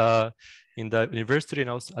ghost, in the university, and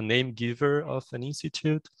also a name giver of an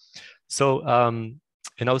institute. So,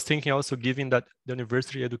 and I was thinking also, given that the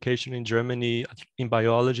university education in Germany in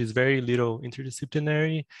biology is very little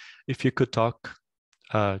interdisciplinary, if you could talk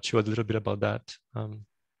to a little bit about that.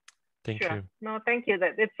 Thank you. No, thank you.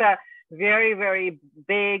 It's a very, very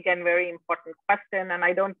big and very important question. And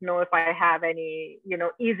I don't know if I have any,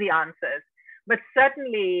 easy answers. But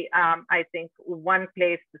certainly, I think one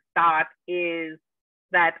place to start is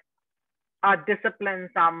that our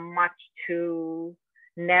disciplines are much too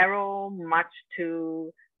narrow, much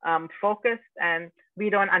too focused, and we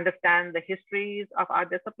don't understand the histories of our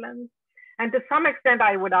disciplines. And to some extent,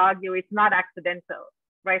 I would argue it's not accidental,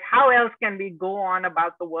 right? How else can we go on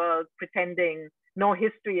about the world pretending no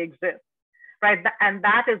history exists, right? And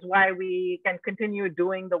that is why we can continue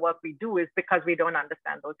doing the work we do, is because we don't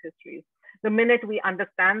understand those histories. The minute we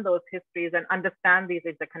understand those histories and understand these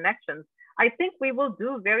interconnections, I think we will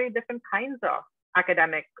do very different kinds of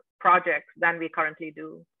academic projects than we currently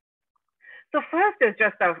do. So first is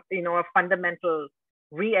just a fundamental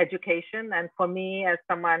re-education. And for me, as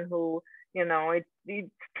someone who, it's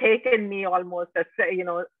taken me almost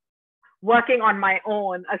working on my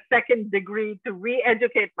own, a second degree to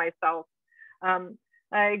re-educate myself.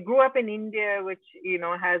 I grew up in India, which,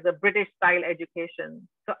 has a British style education.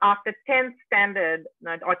 So after 10th standard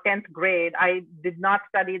or 10th grade, I did not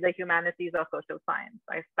study the humanities or social science.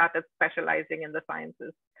 I started specializing in the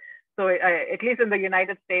sciences. So at least in the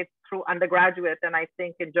United States through undergraduate, and I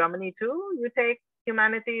think in Germany too, you take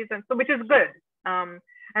humanities, and so, which is good.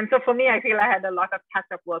 And so for me, I feel I had a lot of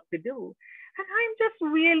catch-up work to do. And I'm just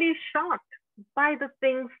really shocked by the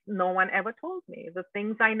things no one ever told me, the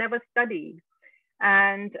things I never studied.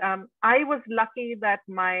 And I was lucky that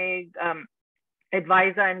my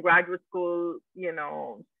advisor in graduate school,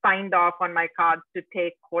 signed off on my cards to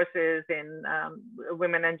take courses in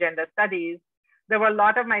women and gender studies. There were a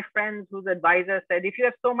lot of my friends whose advisors said, if you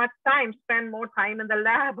have so much time, spend more time in the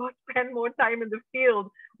lab or spend more time in the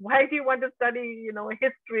field. Why do you want to study,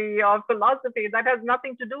 history or philosophy? That has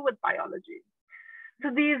nothing to do with biology. So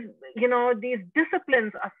these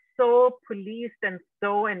disciplines are so policed and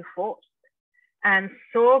so enforced and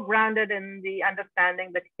so grounded in the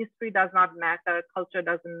understanding that history does not matter, culture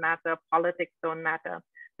doesn't matter, politics don't matter,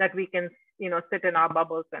 that we can, sit in our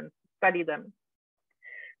bubbles and study them.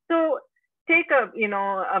 So take a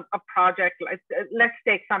project, let's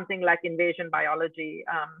take something like invasion biology.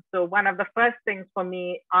 So one of the first things for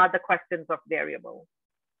me are the questions of variables.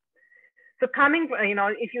 So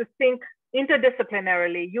if you think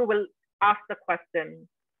interdisciplinarily, you will ask the question,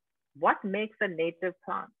 what makes a native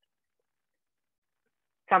plant?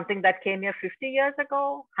 Something that came here 50 years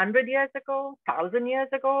ago, 100 years ago, 1,000 years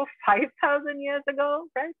ago, 5,000 years ago,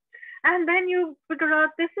 right? And then you figure out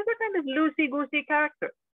this is a kind of loosey-goosey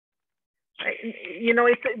character. Right?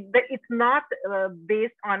 It's not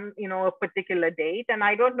based on a particular date, and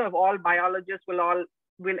I don't know if all biologists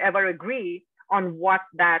will ever agree on what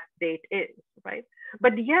that date is, right?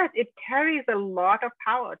 But yet it carries a lot of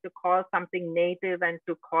power to call something native and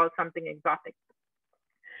to call something exotic.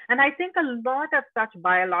 And I think a lot of such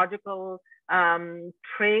biological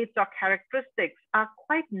traits or characteristics are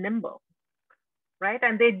quite nimble, right?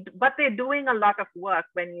 But they're doing a lot of work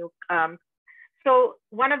when you. So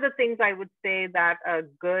one of the things I would say that a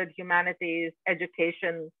good humanities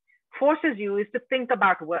education forces you is to think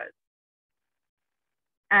about words.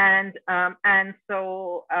 And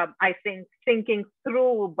so I think thinking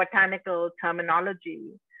through botanical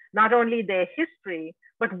terminology, not only their history,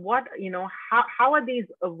 but how are these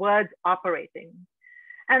words operating?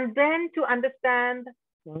 And then to understand,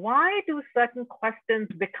 why do certain questions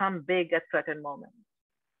become big at certain moments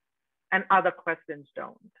and other questions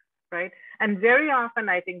don't, right? And very often,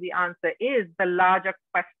 I think the answer is the larger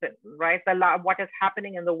question, right? What is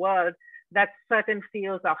happening in the world, that certain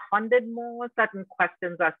fields are funded more, certain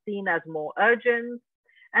questions are seen as more urgent.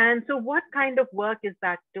 And so what kind of work is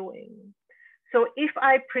that doing? So if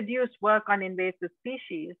I produce work on invasive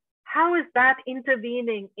species, how is that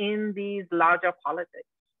intervening in these larger politics?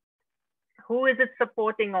 Who is it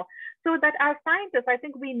supporting? So that as scientists, I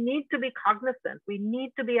think we need to be cognizant. We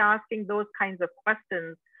need to be asking those kinds of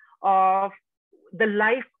questions of the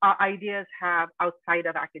life our ideas have outside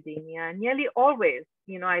of academia. And nearly always,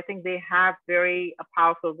 I think they have very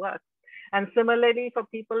powerful work. And similarly for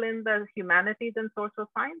people in the humanities and social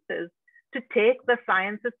sciences, to take the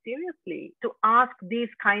sciences seriously, to ask these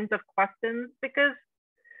kinds of questions, because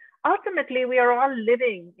ultimately we are all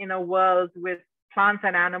living in a world with plants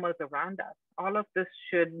and animals around us. All of this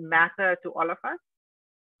should matter to all of us.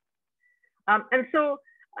 So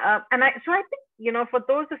I think, for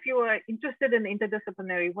those of you who are interested in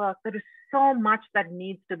interdisciplinary work, there is so much that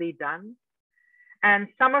needs to be done. And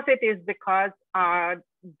some of it is because our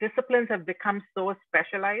disciplines have become so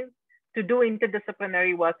specialized. To do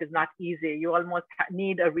interdisciplinary work is not easy. You almost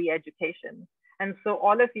need a re-education. And so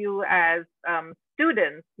all of you as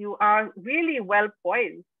students, you are really well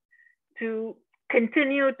poised to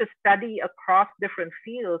continue to study across different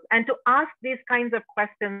fields and to ask these kinds of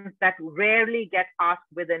questions that rarely get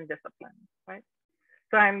asked within disciplines, right?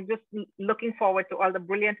 So I'm just looking forward to all the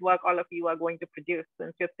brilliant work all of you are going to produce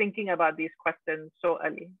since you're thinking about these questions so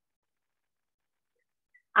early.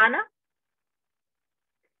 Anna?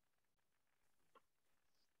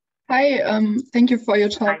 Hi, thank you for your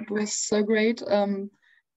talk. Hi. It was so great.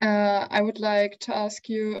 I would like to ask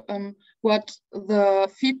you what the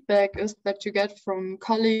feedback is that you get from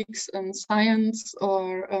colleagues in science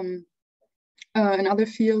or in other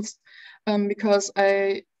fields, because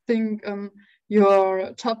I think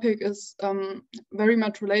your topic is very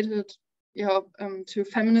much related to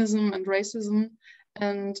feminism and racism.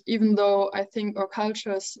 And even though I think our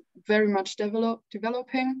culture is very much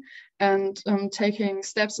developing and taking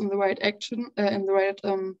steps in the right action,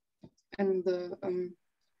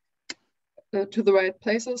 to the right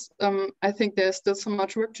places, I think there's still so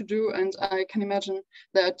much work to do, and I can imagine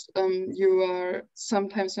that you are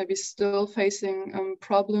sometimes maybe still facing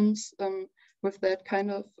problems with that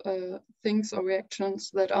kind of things or reactions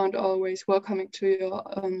that aren't always welcoming to your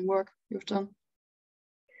work you've done.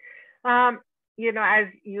 As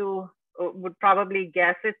you would probably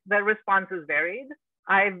guess, the response is varied.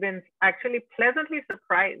 I've been actually pleasantly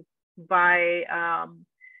surprised by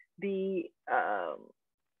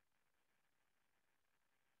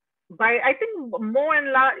I think more and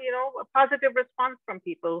a positive response from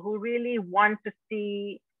people who really want to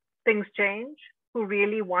see things change, who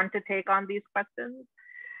really want to take on these questions.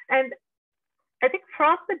 And I think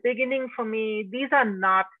from the beginning for me, these are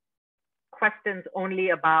not questions only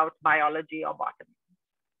about biology or botany.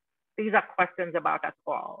 These are questions about us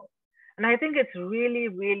all. And I think it's really,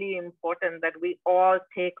 really important that we all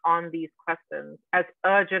take on these questions as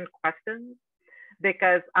urgent questions,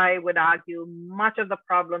 because I would argue much of the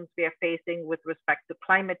problems we are facing with respect to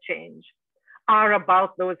climate change are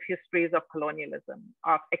about those histories of colonialism,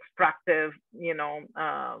 of extractive,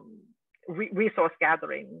 resource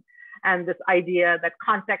gathering, and this idea that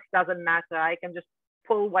context doesn't matter. I can just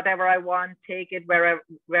pull whatever I want, take it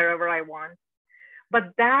wherever I want.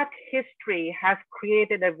 But that history has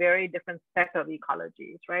created a very different set of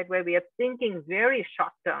ecologies, right? Where we are thinking very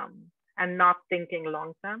short term and not thinking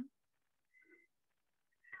long term.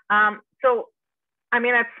 So, I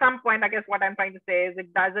mean, at some point, I guess what I'm trying to say is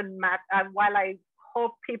it doesn't matter. While I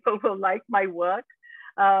hope people will like my work,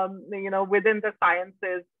 within the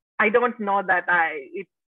sciences, I don't know that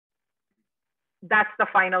that's the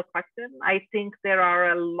final question. I think there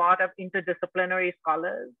are a lot of interdisciplinary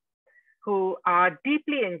scholars who are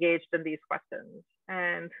deeply engaged in these questions,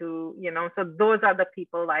 and who, so those are the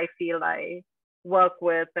people I feel I work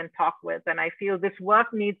with and talk with, and I feel this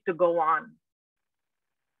work needs to go on.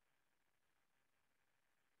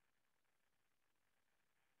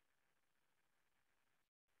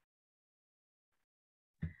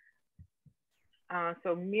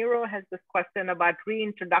 So Miro has this question about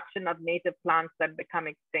reintroduction of native plants that become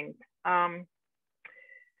extinct.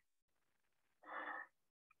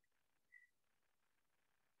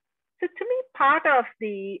 So to me, part of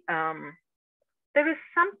the, there is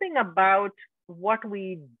something about what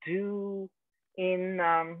we do in,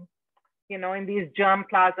 in these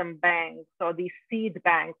germplasm banks or these seed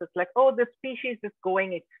banks. It's like, oh, the species is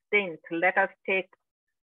going extinct. Let us take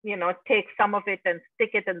some of it and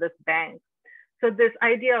stick it in this bank. So this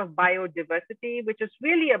idea of biodiversity, which is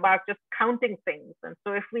really about just counting things. And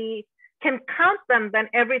so if we can count them, then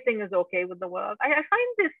everything is okay with the world. I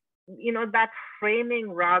find this, that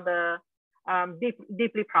framing rather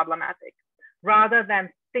deeply problematic, rather than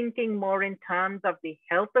thinking more in terms of the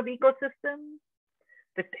health of ecosystems,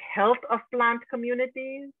 the health of plant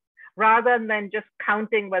communities, rather than just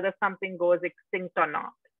counting whether something goes extinct or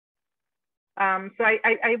not. So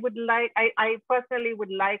I personally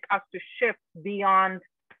would like us to shift beyond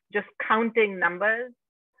just counting numbers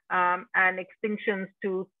and extinctions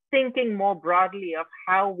to thinking more broadly of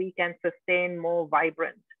how we can sustain more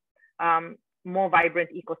vibrant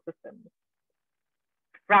ecosystems,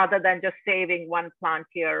 rather than just saving one plant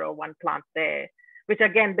here or one plant there, which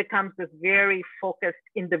again becomes this very focused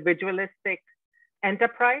individualistic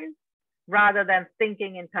enterprise, rather than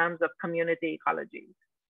thinking in terms of community ecologies.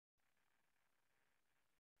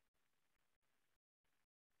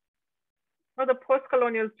 Well, the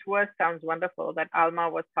post-colonial tour sounds wonderful that Alma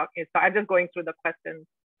was talking. So I'm just going through the questions.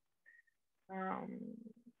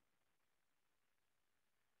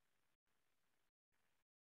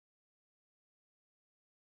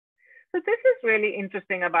 So this is really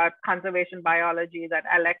interesting about conservation biology that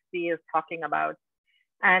Alexi is talking about.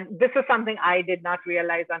 And this is something I did not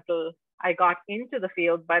realize until I got into the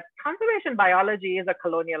field, but conservation biology is a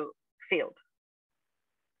colonial field.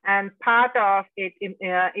 And part of it,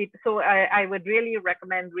 so I would really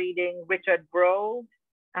recommend reading Richard Grove,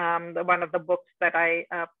 one of the books that I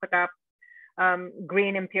put up,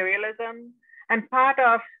 Green Imperialism. And part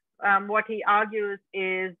of what he argues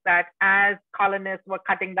is that as colonists were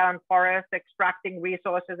cutting down forests, extracting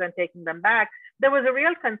resources and taking them back, there was a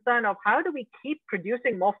real concern of how do we keep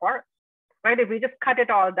producing more forests, right? If we just cut it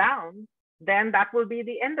all down, then that will be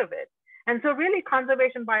the end of it. And so really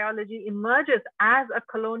conservation biology emerges as a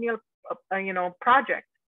colonial project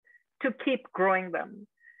to keep growing them.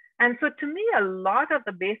 And so to me, a lot of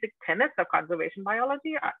the basic tenets of conservation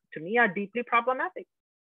biology are deeply problematic.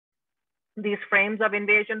 These frames of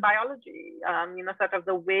invasion biology, sort of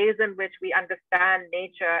the ways in which we understand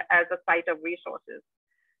nature as a site of resources.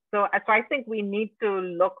 So I think we need to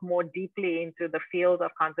look more deeply into the field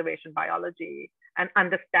of conservation biology and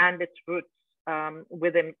understand its roots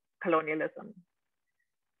within colonialism.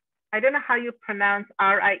 I don't know how you pronounce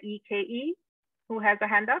Rieke. Who has a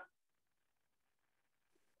hand up?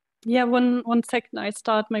 Yeah, one second. I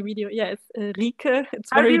start my video. Yeah, it's Rieke.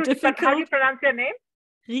 It's very difficult. How do you pronounce your name?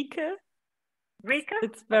 Rieke. Rieke?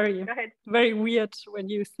 It's very, very weird when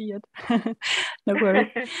you see it. No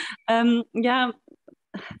worries. Yeah,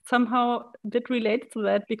 somehow did relate to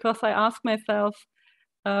that because I ask myself,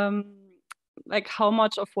 like how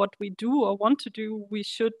much of what we do or want to do we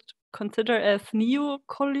should consider as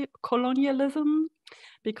neo-colonialism,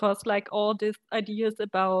 because like all these ideas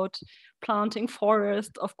about planting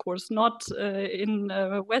forests, of course not in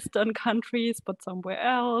Western countries but somewhere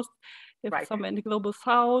else, if Right. somewhere in the global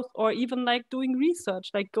south, or even like doing research,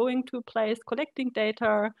 like going to a place, collecting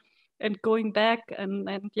data and going back, and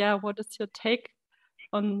yeah, what is your take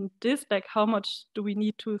on this? Like, how much do we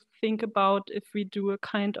need to think about if we do a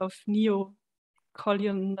kind of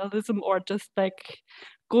neo-colonialism, or just like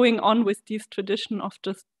going on with this tradition of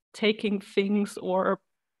just taking things or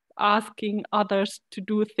asking others to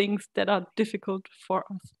do things that are difficult for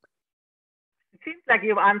us? It seems like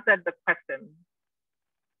you've answered the question,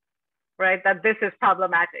 right? That this is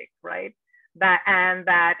problematic, right? That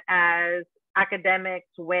as academics,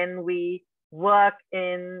 when we work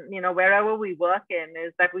in, wherever we work in,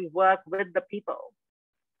 is that we work with the people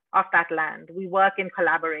of that land. We work in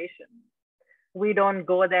collaboration. We don't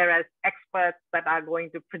go there as experts that are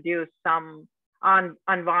going to produce some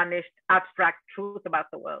unvarnished abstract truth about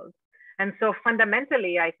the world. And so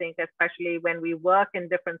fundamentally, I think, especially when we work in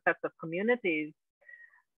different sets of communities,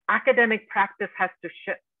 academic practice has to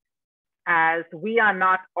shift, as we are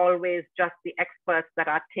not always just the experts that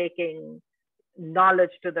are taking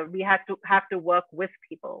knowledge we have to work with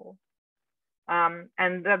people.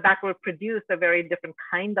 And that will produce a very different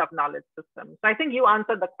kind of knowledge system. So I think you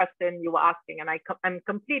answered the question you were asking, and I'm in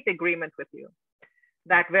complete agreement with you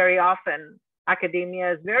that very often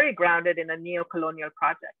academia is very grounded in a neo-colonial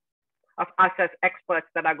project of us as experts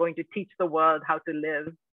that are going to teach the world how to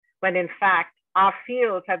live, when in fact, our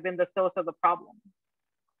fields have been the source of the problem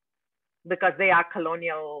because they are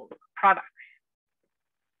colonial products.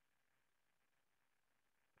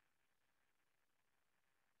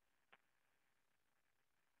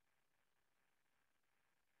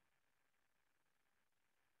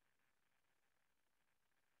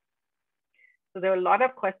 So there are a lot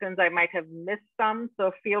of questions. I might have missed some,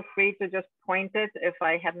 so feel free to just point it if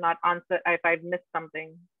I have not answered, if I've missed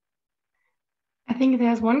something. I think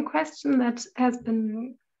there's one question that has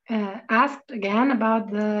been asked again about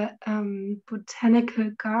the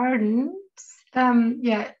botanical gardens.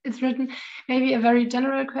 Yeah, it's written maybe a very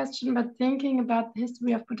general question, but thinking about the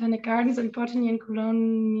history of botanic gardens and botany and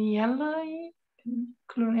coloniality,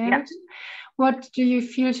 Yeah. what do you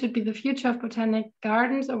feel should be the future of botanic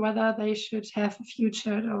gardens, or whether they should have a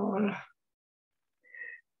future at all?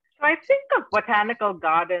 So I think of botanical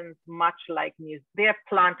gardens much like they're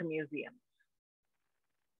plant museums.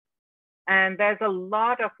 And there's a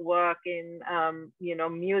lot of work in,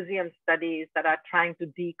 museum studies that are trying to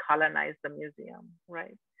decolonize the museum,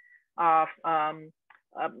 right? Of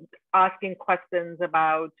asking questions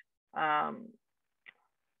about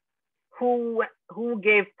who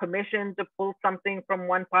gave permission to pull something from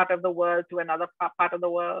one part of the world to another part of the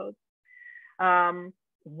world.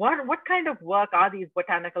 What kind of work are these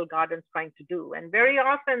botanical gardens trying to do? And very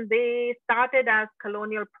often they started as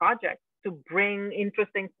colonial projects to bring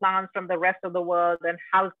interesting plants from the rest of the world and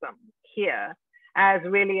house them here as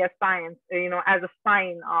really a science, as a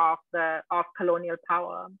sign of colonial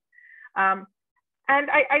power. And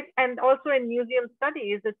also in museum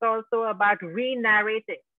studies, it's also about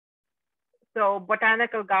re-narrating. So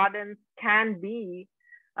botanical gardens can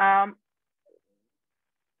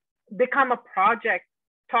become a project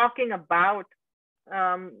talking about,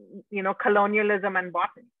 colonialism and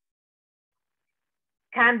botany.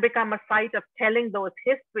 Can become a site of telling those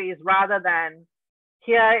histories rather than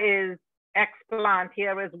here is X plant,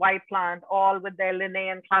 here is Y plant, all with their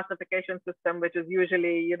Linnaean classification system, which is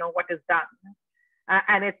usually, what is done.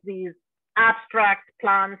 And it's these abstract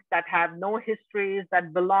plants that have no histories,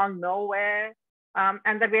 that belong nowhere,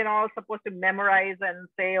 and that we're all supposed to memorize and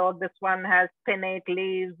say, oh, this one has pinnate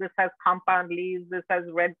leaves, this has compound leaves, this has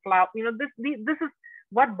red flower. This is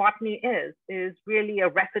what botany is really a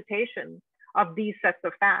recitation of these sets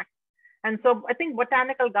of facts. And so I think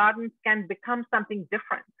botanical gardens can become something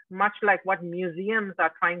different, much like what museums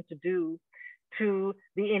are trying to do to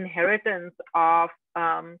the inheritance of,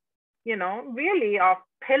 really of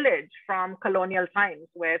pillage from colonial times,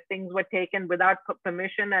 where things were taken without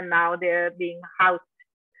permission and now they're being housed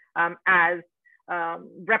as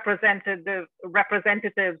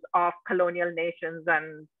representatives of colonial nations,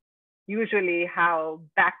 and usually how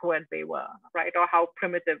backward they were, right, or how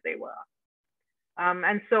primitive they were.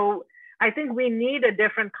 And so I think we need a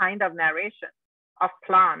different kind of narration of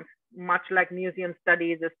plants, much like museum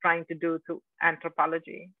studies is trying to do through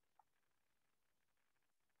anthropology.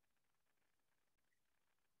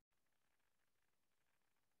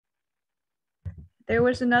 There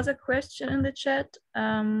was another question in the chat,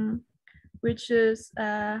 which is,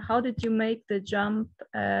 how did you make the jump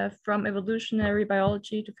from evolutionary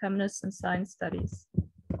biology to feminist and science studies?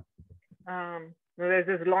 There's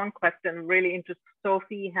this long question, really interesting.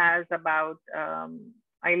 Sophie has about,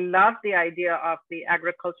 I love the idea of the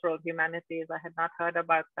agricultural humanities. I had not heard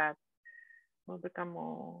about that. will become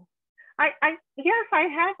more. Yes, I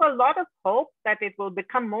have a lot of hope that it will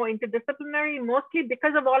become more interdisciplinary, mostly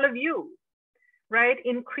because of all of you, right?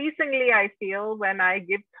 Increasingly, I feel when I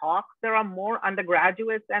give talks, there are more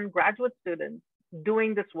undergraduates and graduate students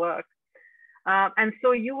doing this work. And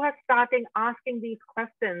so you are starting asking these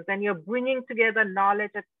questions and you're bringing together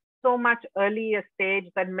knowledge at so much earlier stage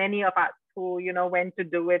than many of us who, went to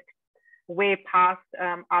do it way past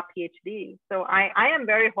our PhD. So I am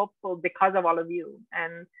very hopeful because of all of you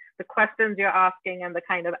and the questions you're asking and the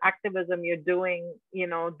kind of activism you're doing,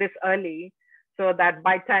 this early, so that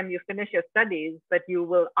by the time you finish your studies, that you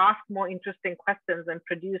will ask more interesting questions and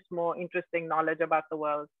produce more interesting knowledge about the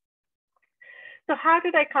world. So how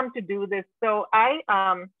did I come to do this? So I,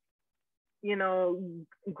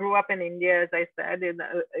 grew up in India, as I said, in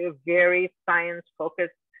a very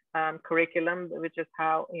science-focused curriculum, which is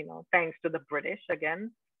how, thanks to the British,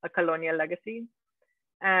 again, a colonial legacy.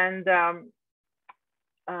 And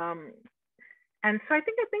so I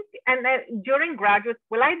think, and during graduate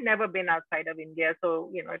school, I'd never been outside of India. So,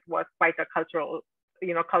 it was quite a cultural,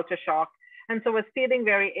 culture shock. And so was feeling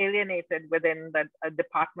very alienated within the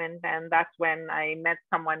department. And that's when I met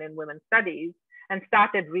someone in women's studies and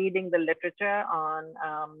started reading the literature on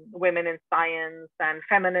women in science and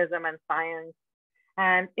feminism and science.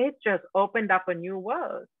 And it just opened up a new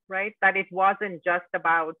world, right? That it wasn't just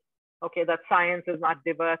about, okay, that science is not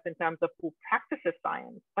diverse in terms of who practices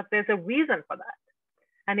science, but there's a reason for that.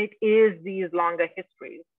 And it is these longer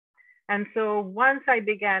histories. And so once I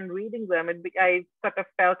began reading them, I sort of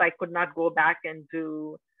felt I could not go back and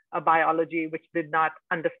do a biology which did not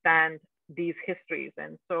understand these histories.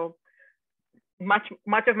 And so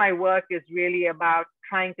much of my work is really about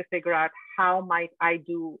trying to figure out how might I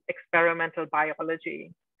do experimental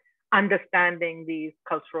biology, understanding these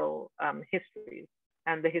cultural histories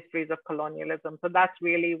and the histories of colonialism. So that's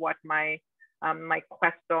really what my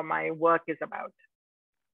quest or my work is about.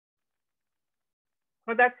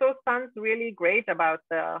 So that sounds really great about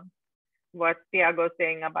what Tiago's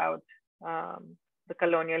saying about the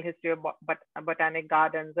colonial history of botanic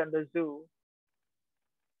gardens and the zoo.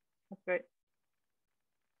 That's great.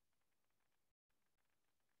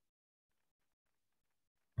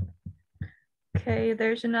 Okay,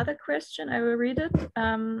 there's another question. I will read it.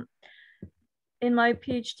 In my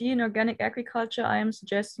PhD in organic agriculture, I am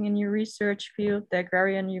suggesting a new research field, the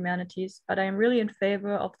agrarian humanities, but I am really in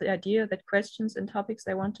favor of the idea that questions and topics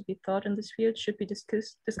I want to be taught in this field should be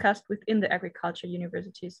discussed within the agriculture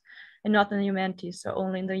universities and not in the humanities, or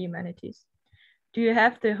only in the humanities. Do you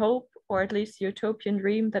have the hope, or at least the utopian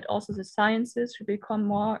dream, that also the sciences should become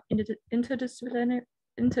more interdisciplinary,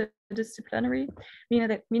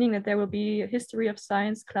 meaning that there will be a history of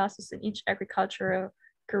science classes in each agricultural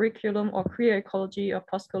curriculum, or career ecology or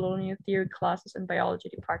post-colonial theory classes in biology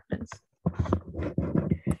departments?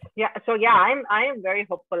 Yeah, so yeah, I am very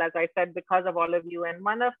hopeful, as I said, because of all of you. And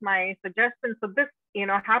one of my suggestions, so this,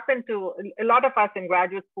 happened to a lot of us in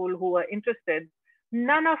graduate school who were interested.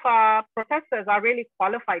 None of our professors are really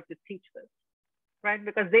qualified to teach this, right?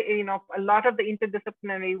 Because they, a lot of the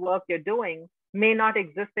interdisciplinary work you're doing may not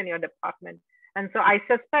exist in your department. And so I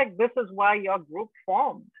suspect this is why your group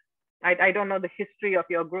formed. I don't know the history of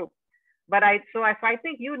your group, but I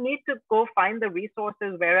think you need to go find the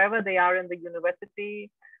resources wherever they are in the university,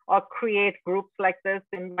 or create groups like this,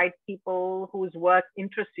 invite people whose work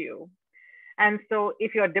interests you. And so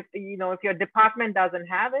if your department doesn't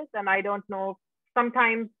have it, and I don't know,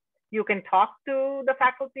 sometimes you can talk to the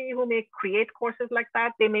faculty who may create courses like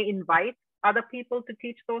that. They may invite other people to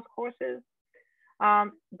teach those courses.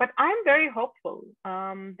 But I'm very hopeful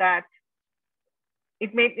that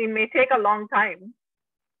it may take a long time,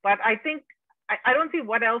 but I think I don't see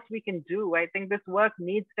what else we can do. I think this work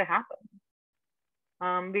needs to happen.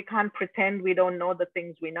 We can't pretend we don't know the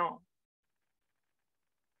things we know.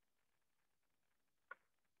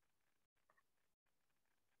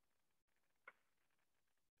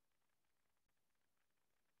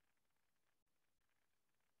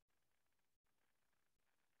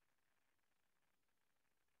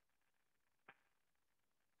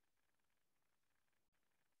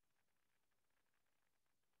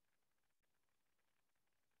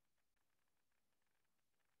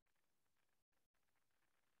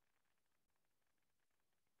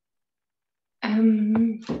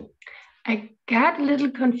 I got a little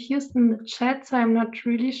confused in the chat, so I'm not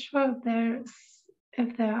really sure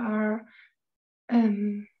if there are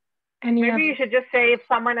any. Maybe you should just say, if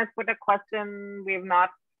someone has put a question we've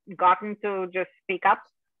not gotten to, just speak up.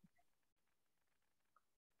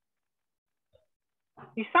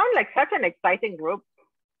 You sound like such an exciting group,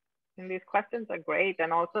 and these questions are great,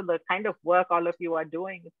 and also the kind of work all of you are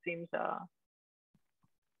doing. It seems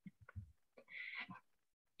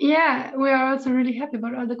yeah, we are also really happy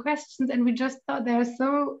about all the questions, and we just thought there are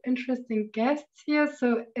so interesting guests here.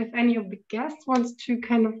 So if any of the guests wants to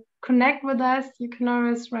kind of connect with us, you can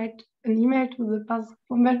always write an email to the Bus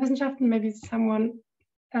Umweltwissenschaften. Maybe someone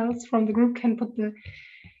else from the group can put the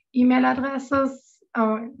email addresses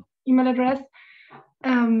or email address.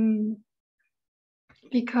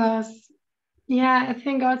 Because yeah, I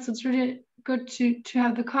think also it's really good to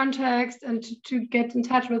have the context and to get in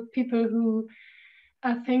touch with people who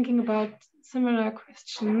are thinking about similar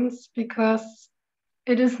questions, because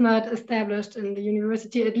it is not established in the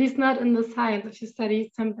university, at least not in the science, if you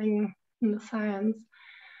study something in the science.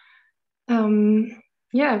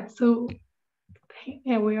 Yeah, so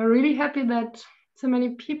yeah, we are really happy that so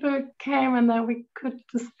many people came and that we could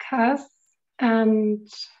discuss. And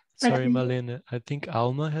sorry, Malene, I think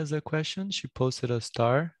Alma has a question. She posted a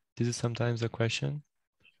star. This is sometimes a question.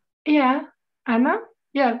 Yeah, Anna?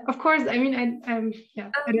 Yeah, of course. I mean, yeah,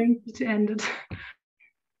 I don't need to end it.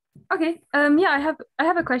 Okay. Yeah, I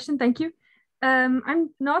have a question. Thank you. I'm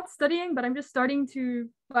not studying, but I'm just starting to.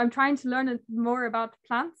 I'm trying to learn more about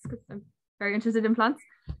plants because I'm very interested in plants,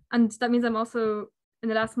 and that means I'm also in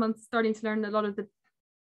the last month starting to learn a lot of the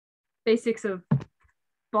basics of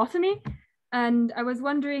botany. And I was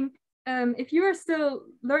wondering if you are still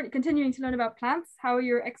continuing to learn about plants, how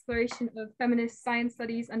your exploration of feminist science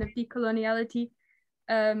studies and of decoloniality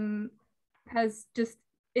has just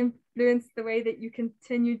influenced the way that you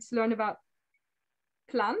continue to learn about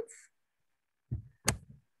plants?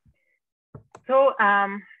 So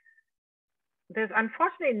there's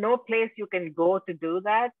unfortunately no place you can go to do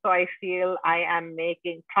that. So I feel I am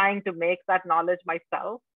trying to make that knowledge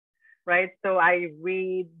myself, right? So I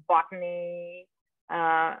read botany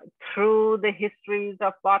through the histories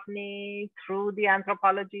of botany, through the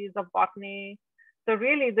anthropologies of botany. So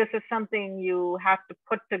really, this is something you have to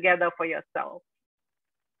put together for yourself.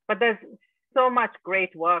 But there's so much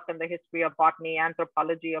great work in the history of botany,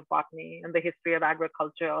 anthropology of botany, and the history of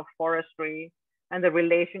agriculture, of forestry, and the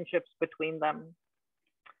relationships between them.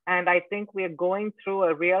 And I think we are going through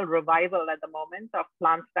a real revival at the moment of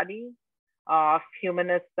plant studies, of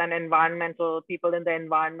humanists and environmental people in the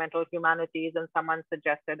environmental humanities, and someone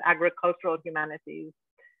suggested agricultural humanities,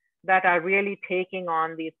 that are really taking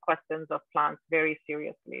on these questions of plants very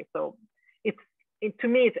seriously. So to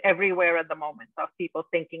me, it's everywhere at the moment of people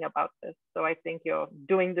thinking about this. So I think you're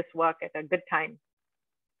doing this work at a good time.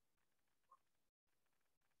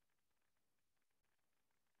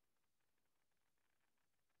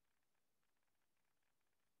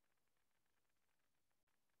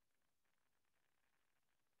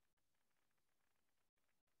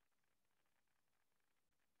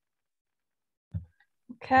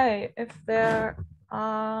 Okay, if there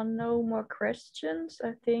are no more questions,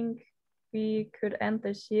 I think we could end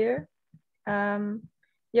this here.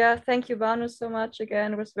 Yeah, thank you, Banu, so much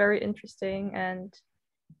again. It was very interesting, and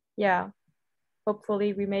yeah,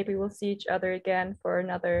 hopefully we maybe will see each other again for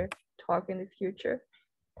another talk in the future.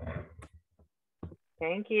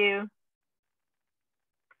 Thank you.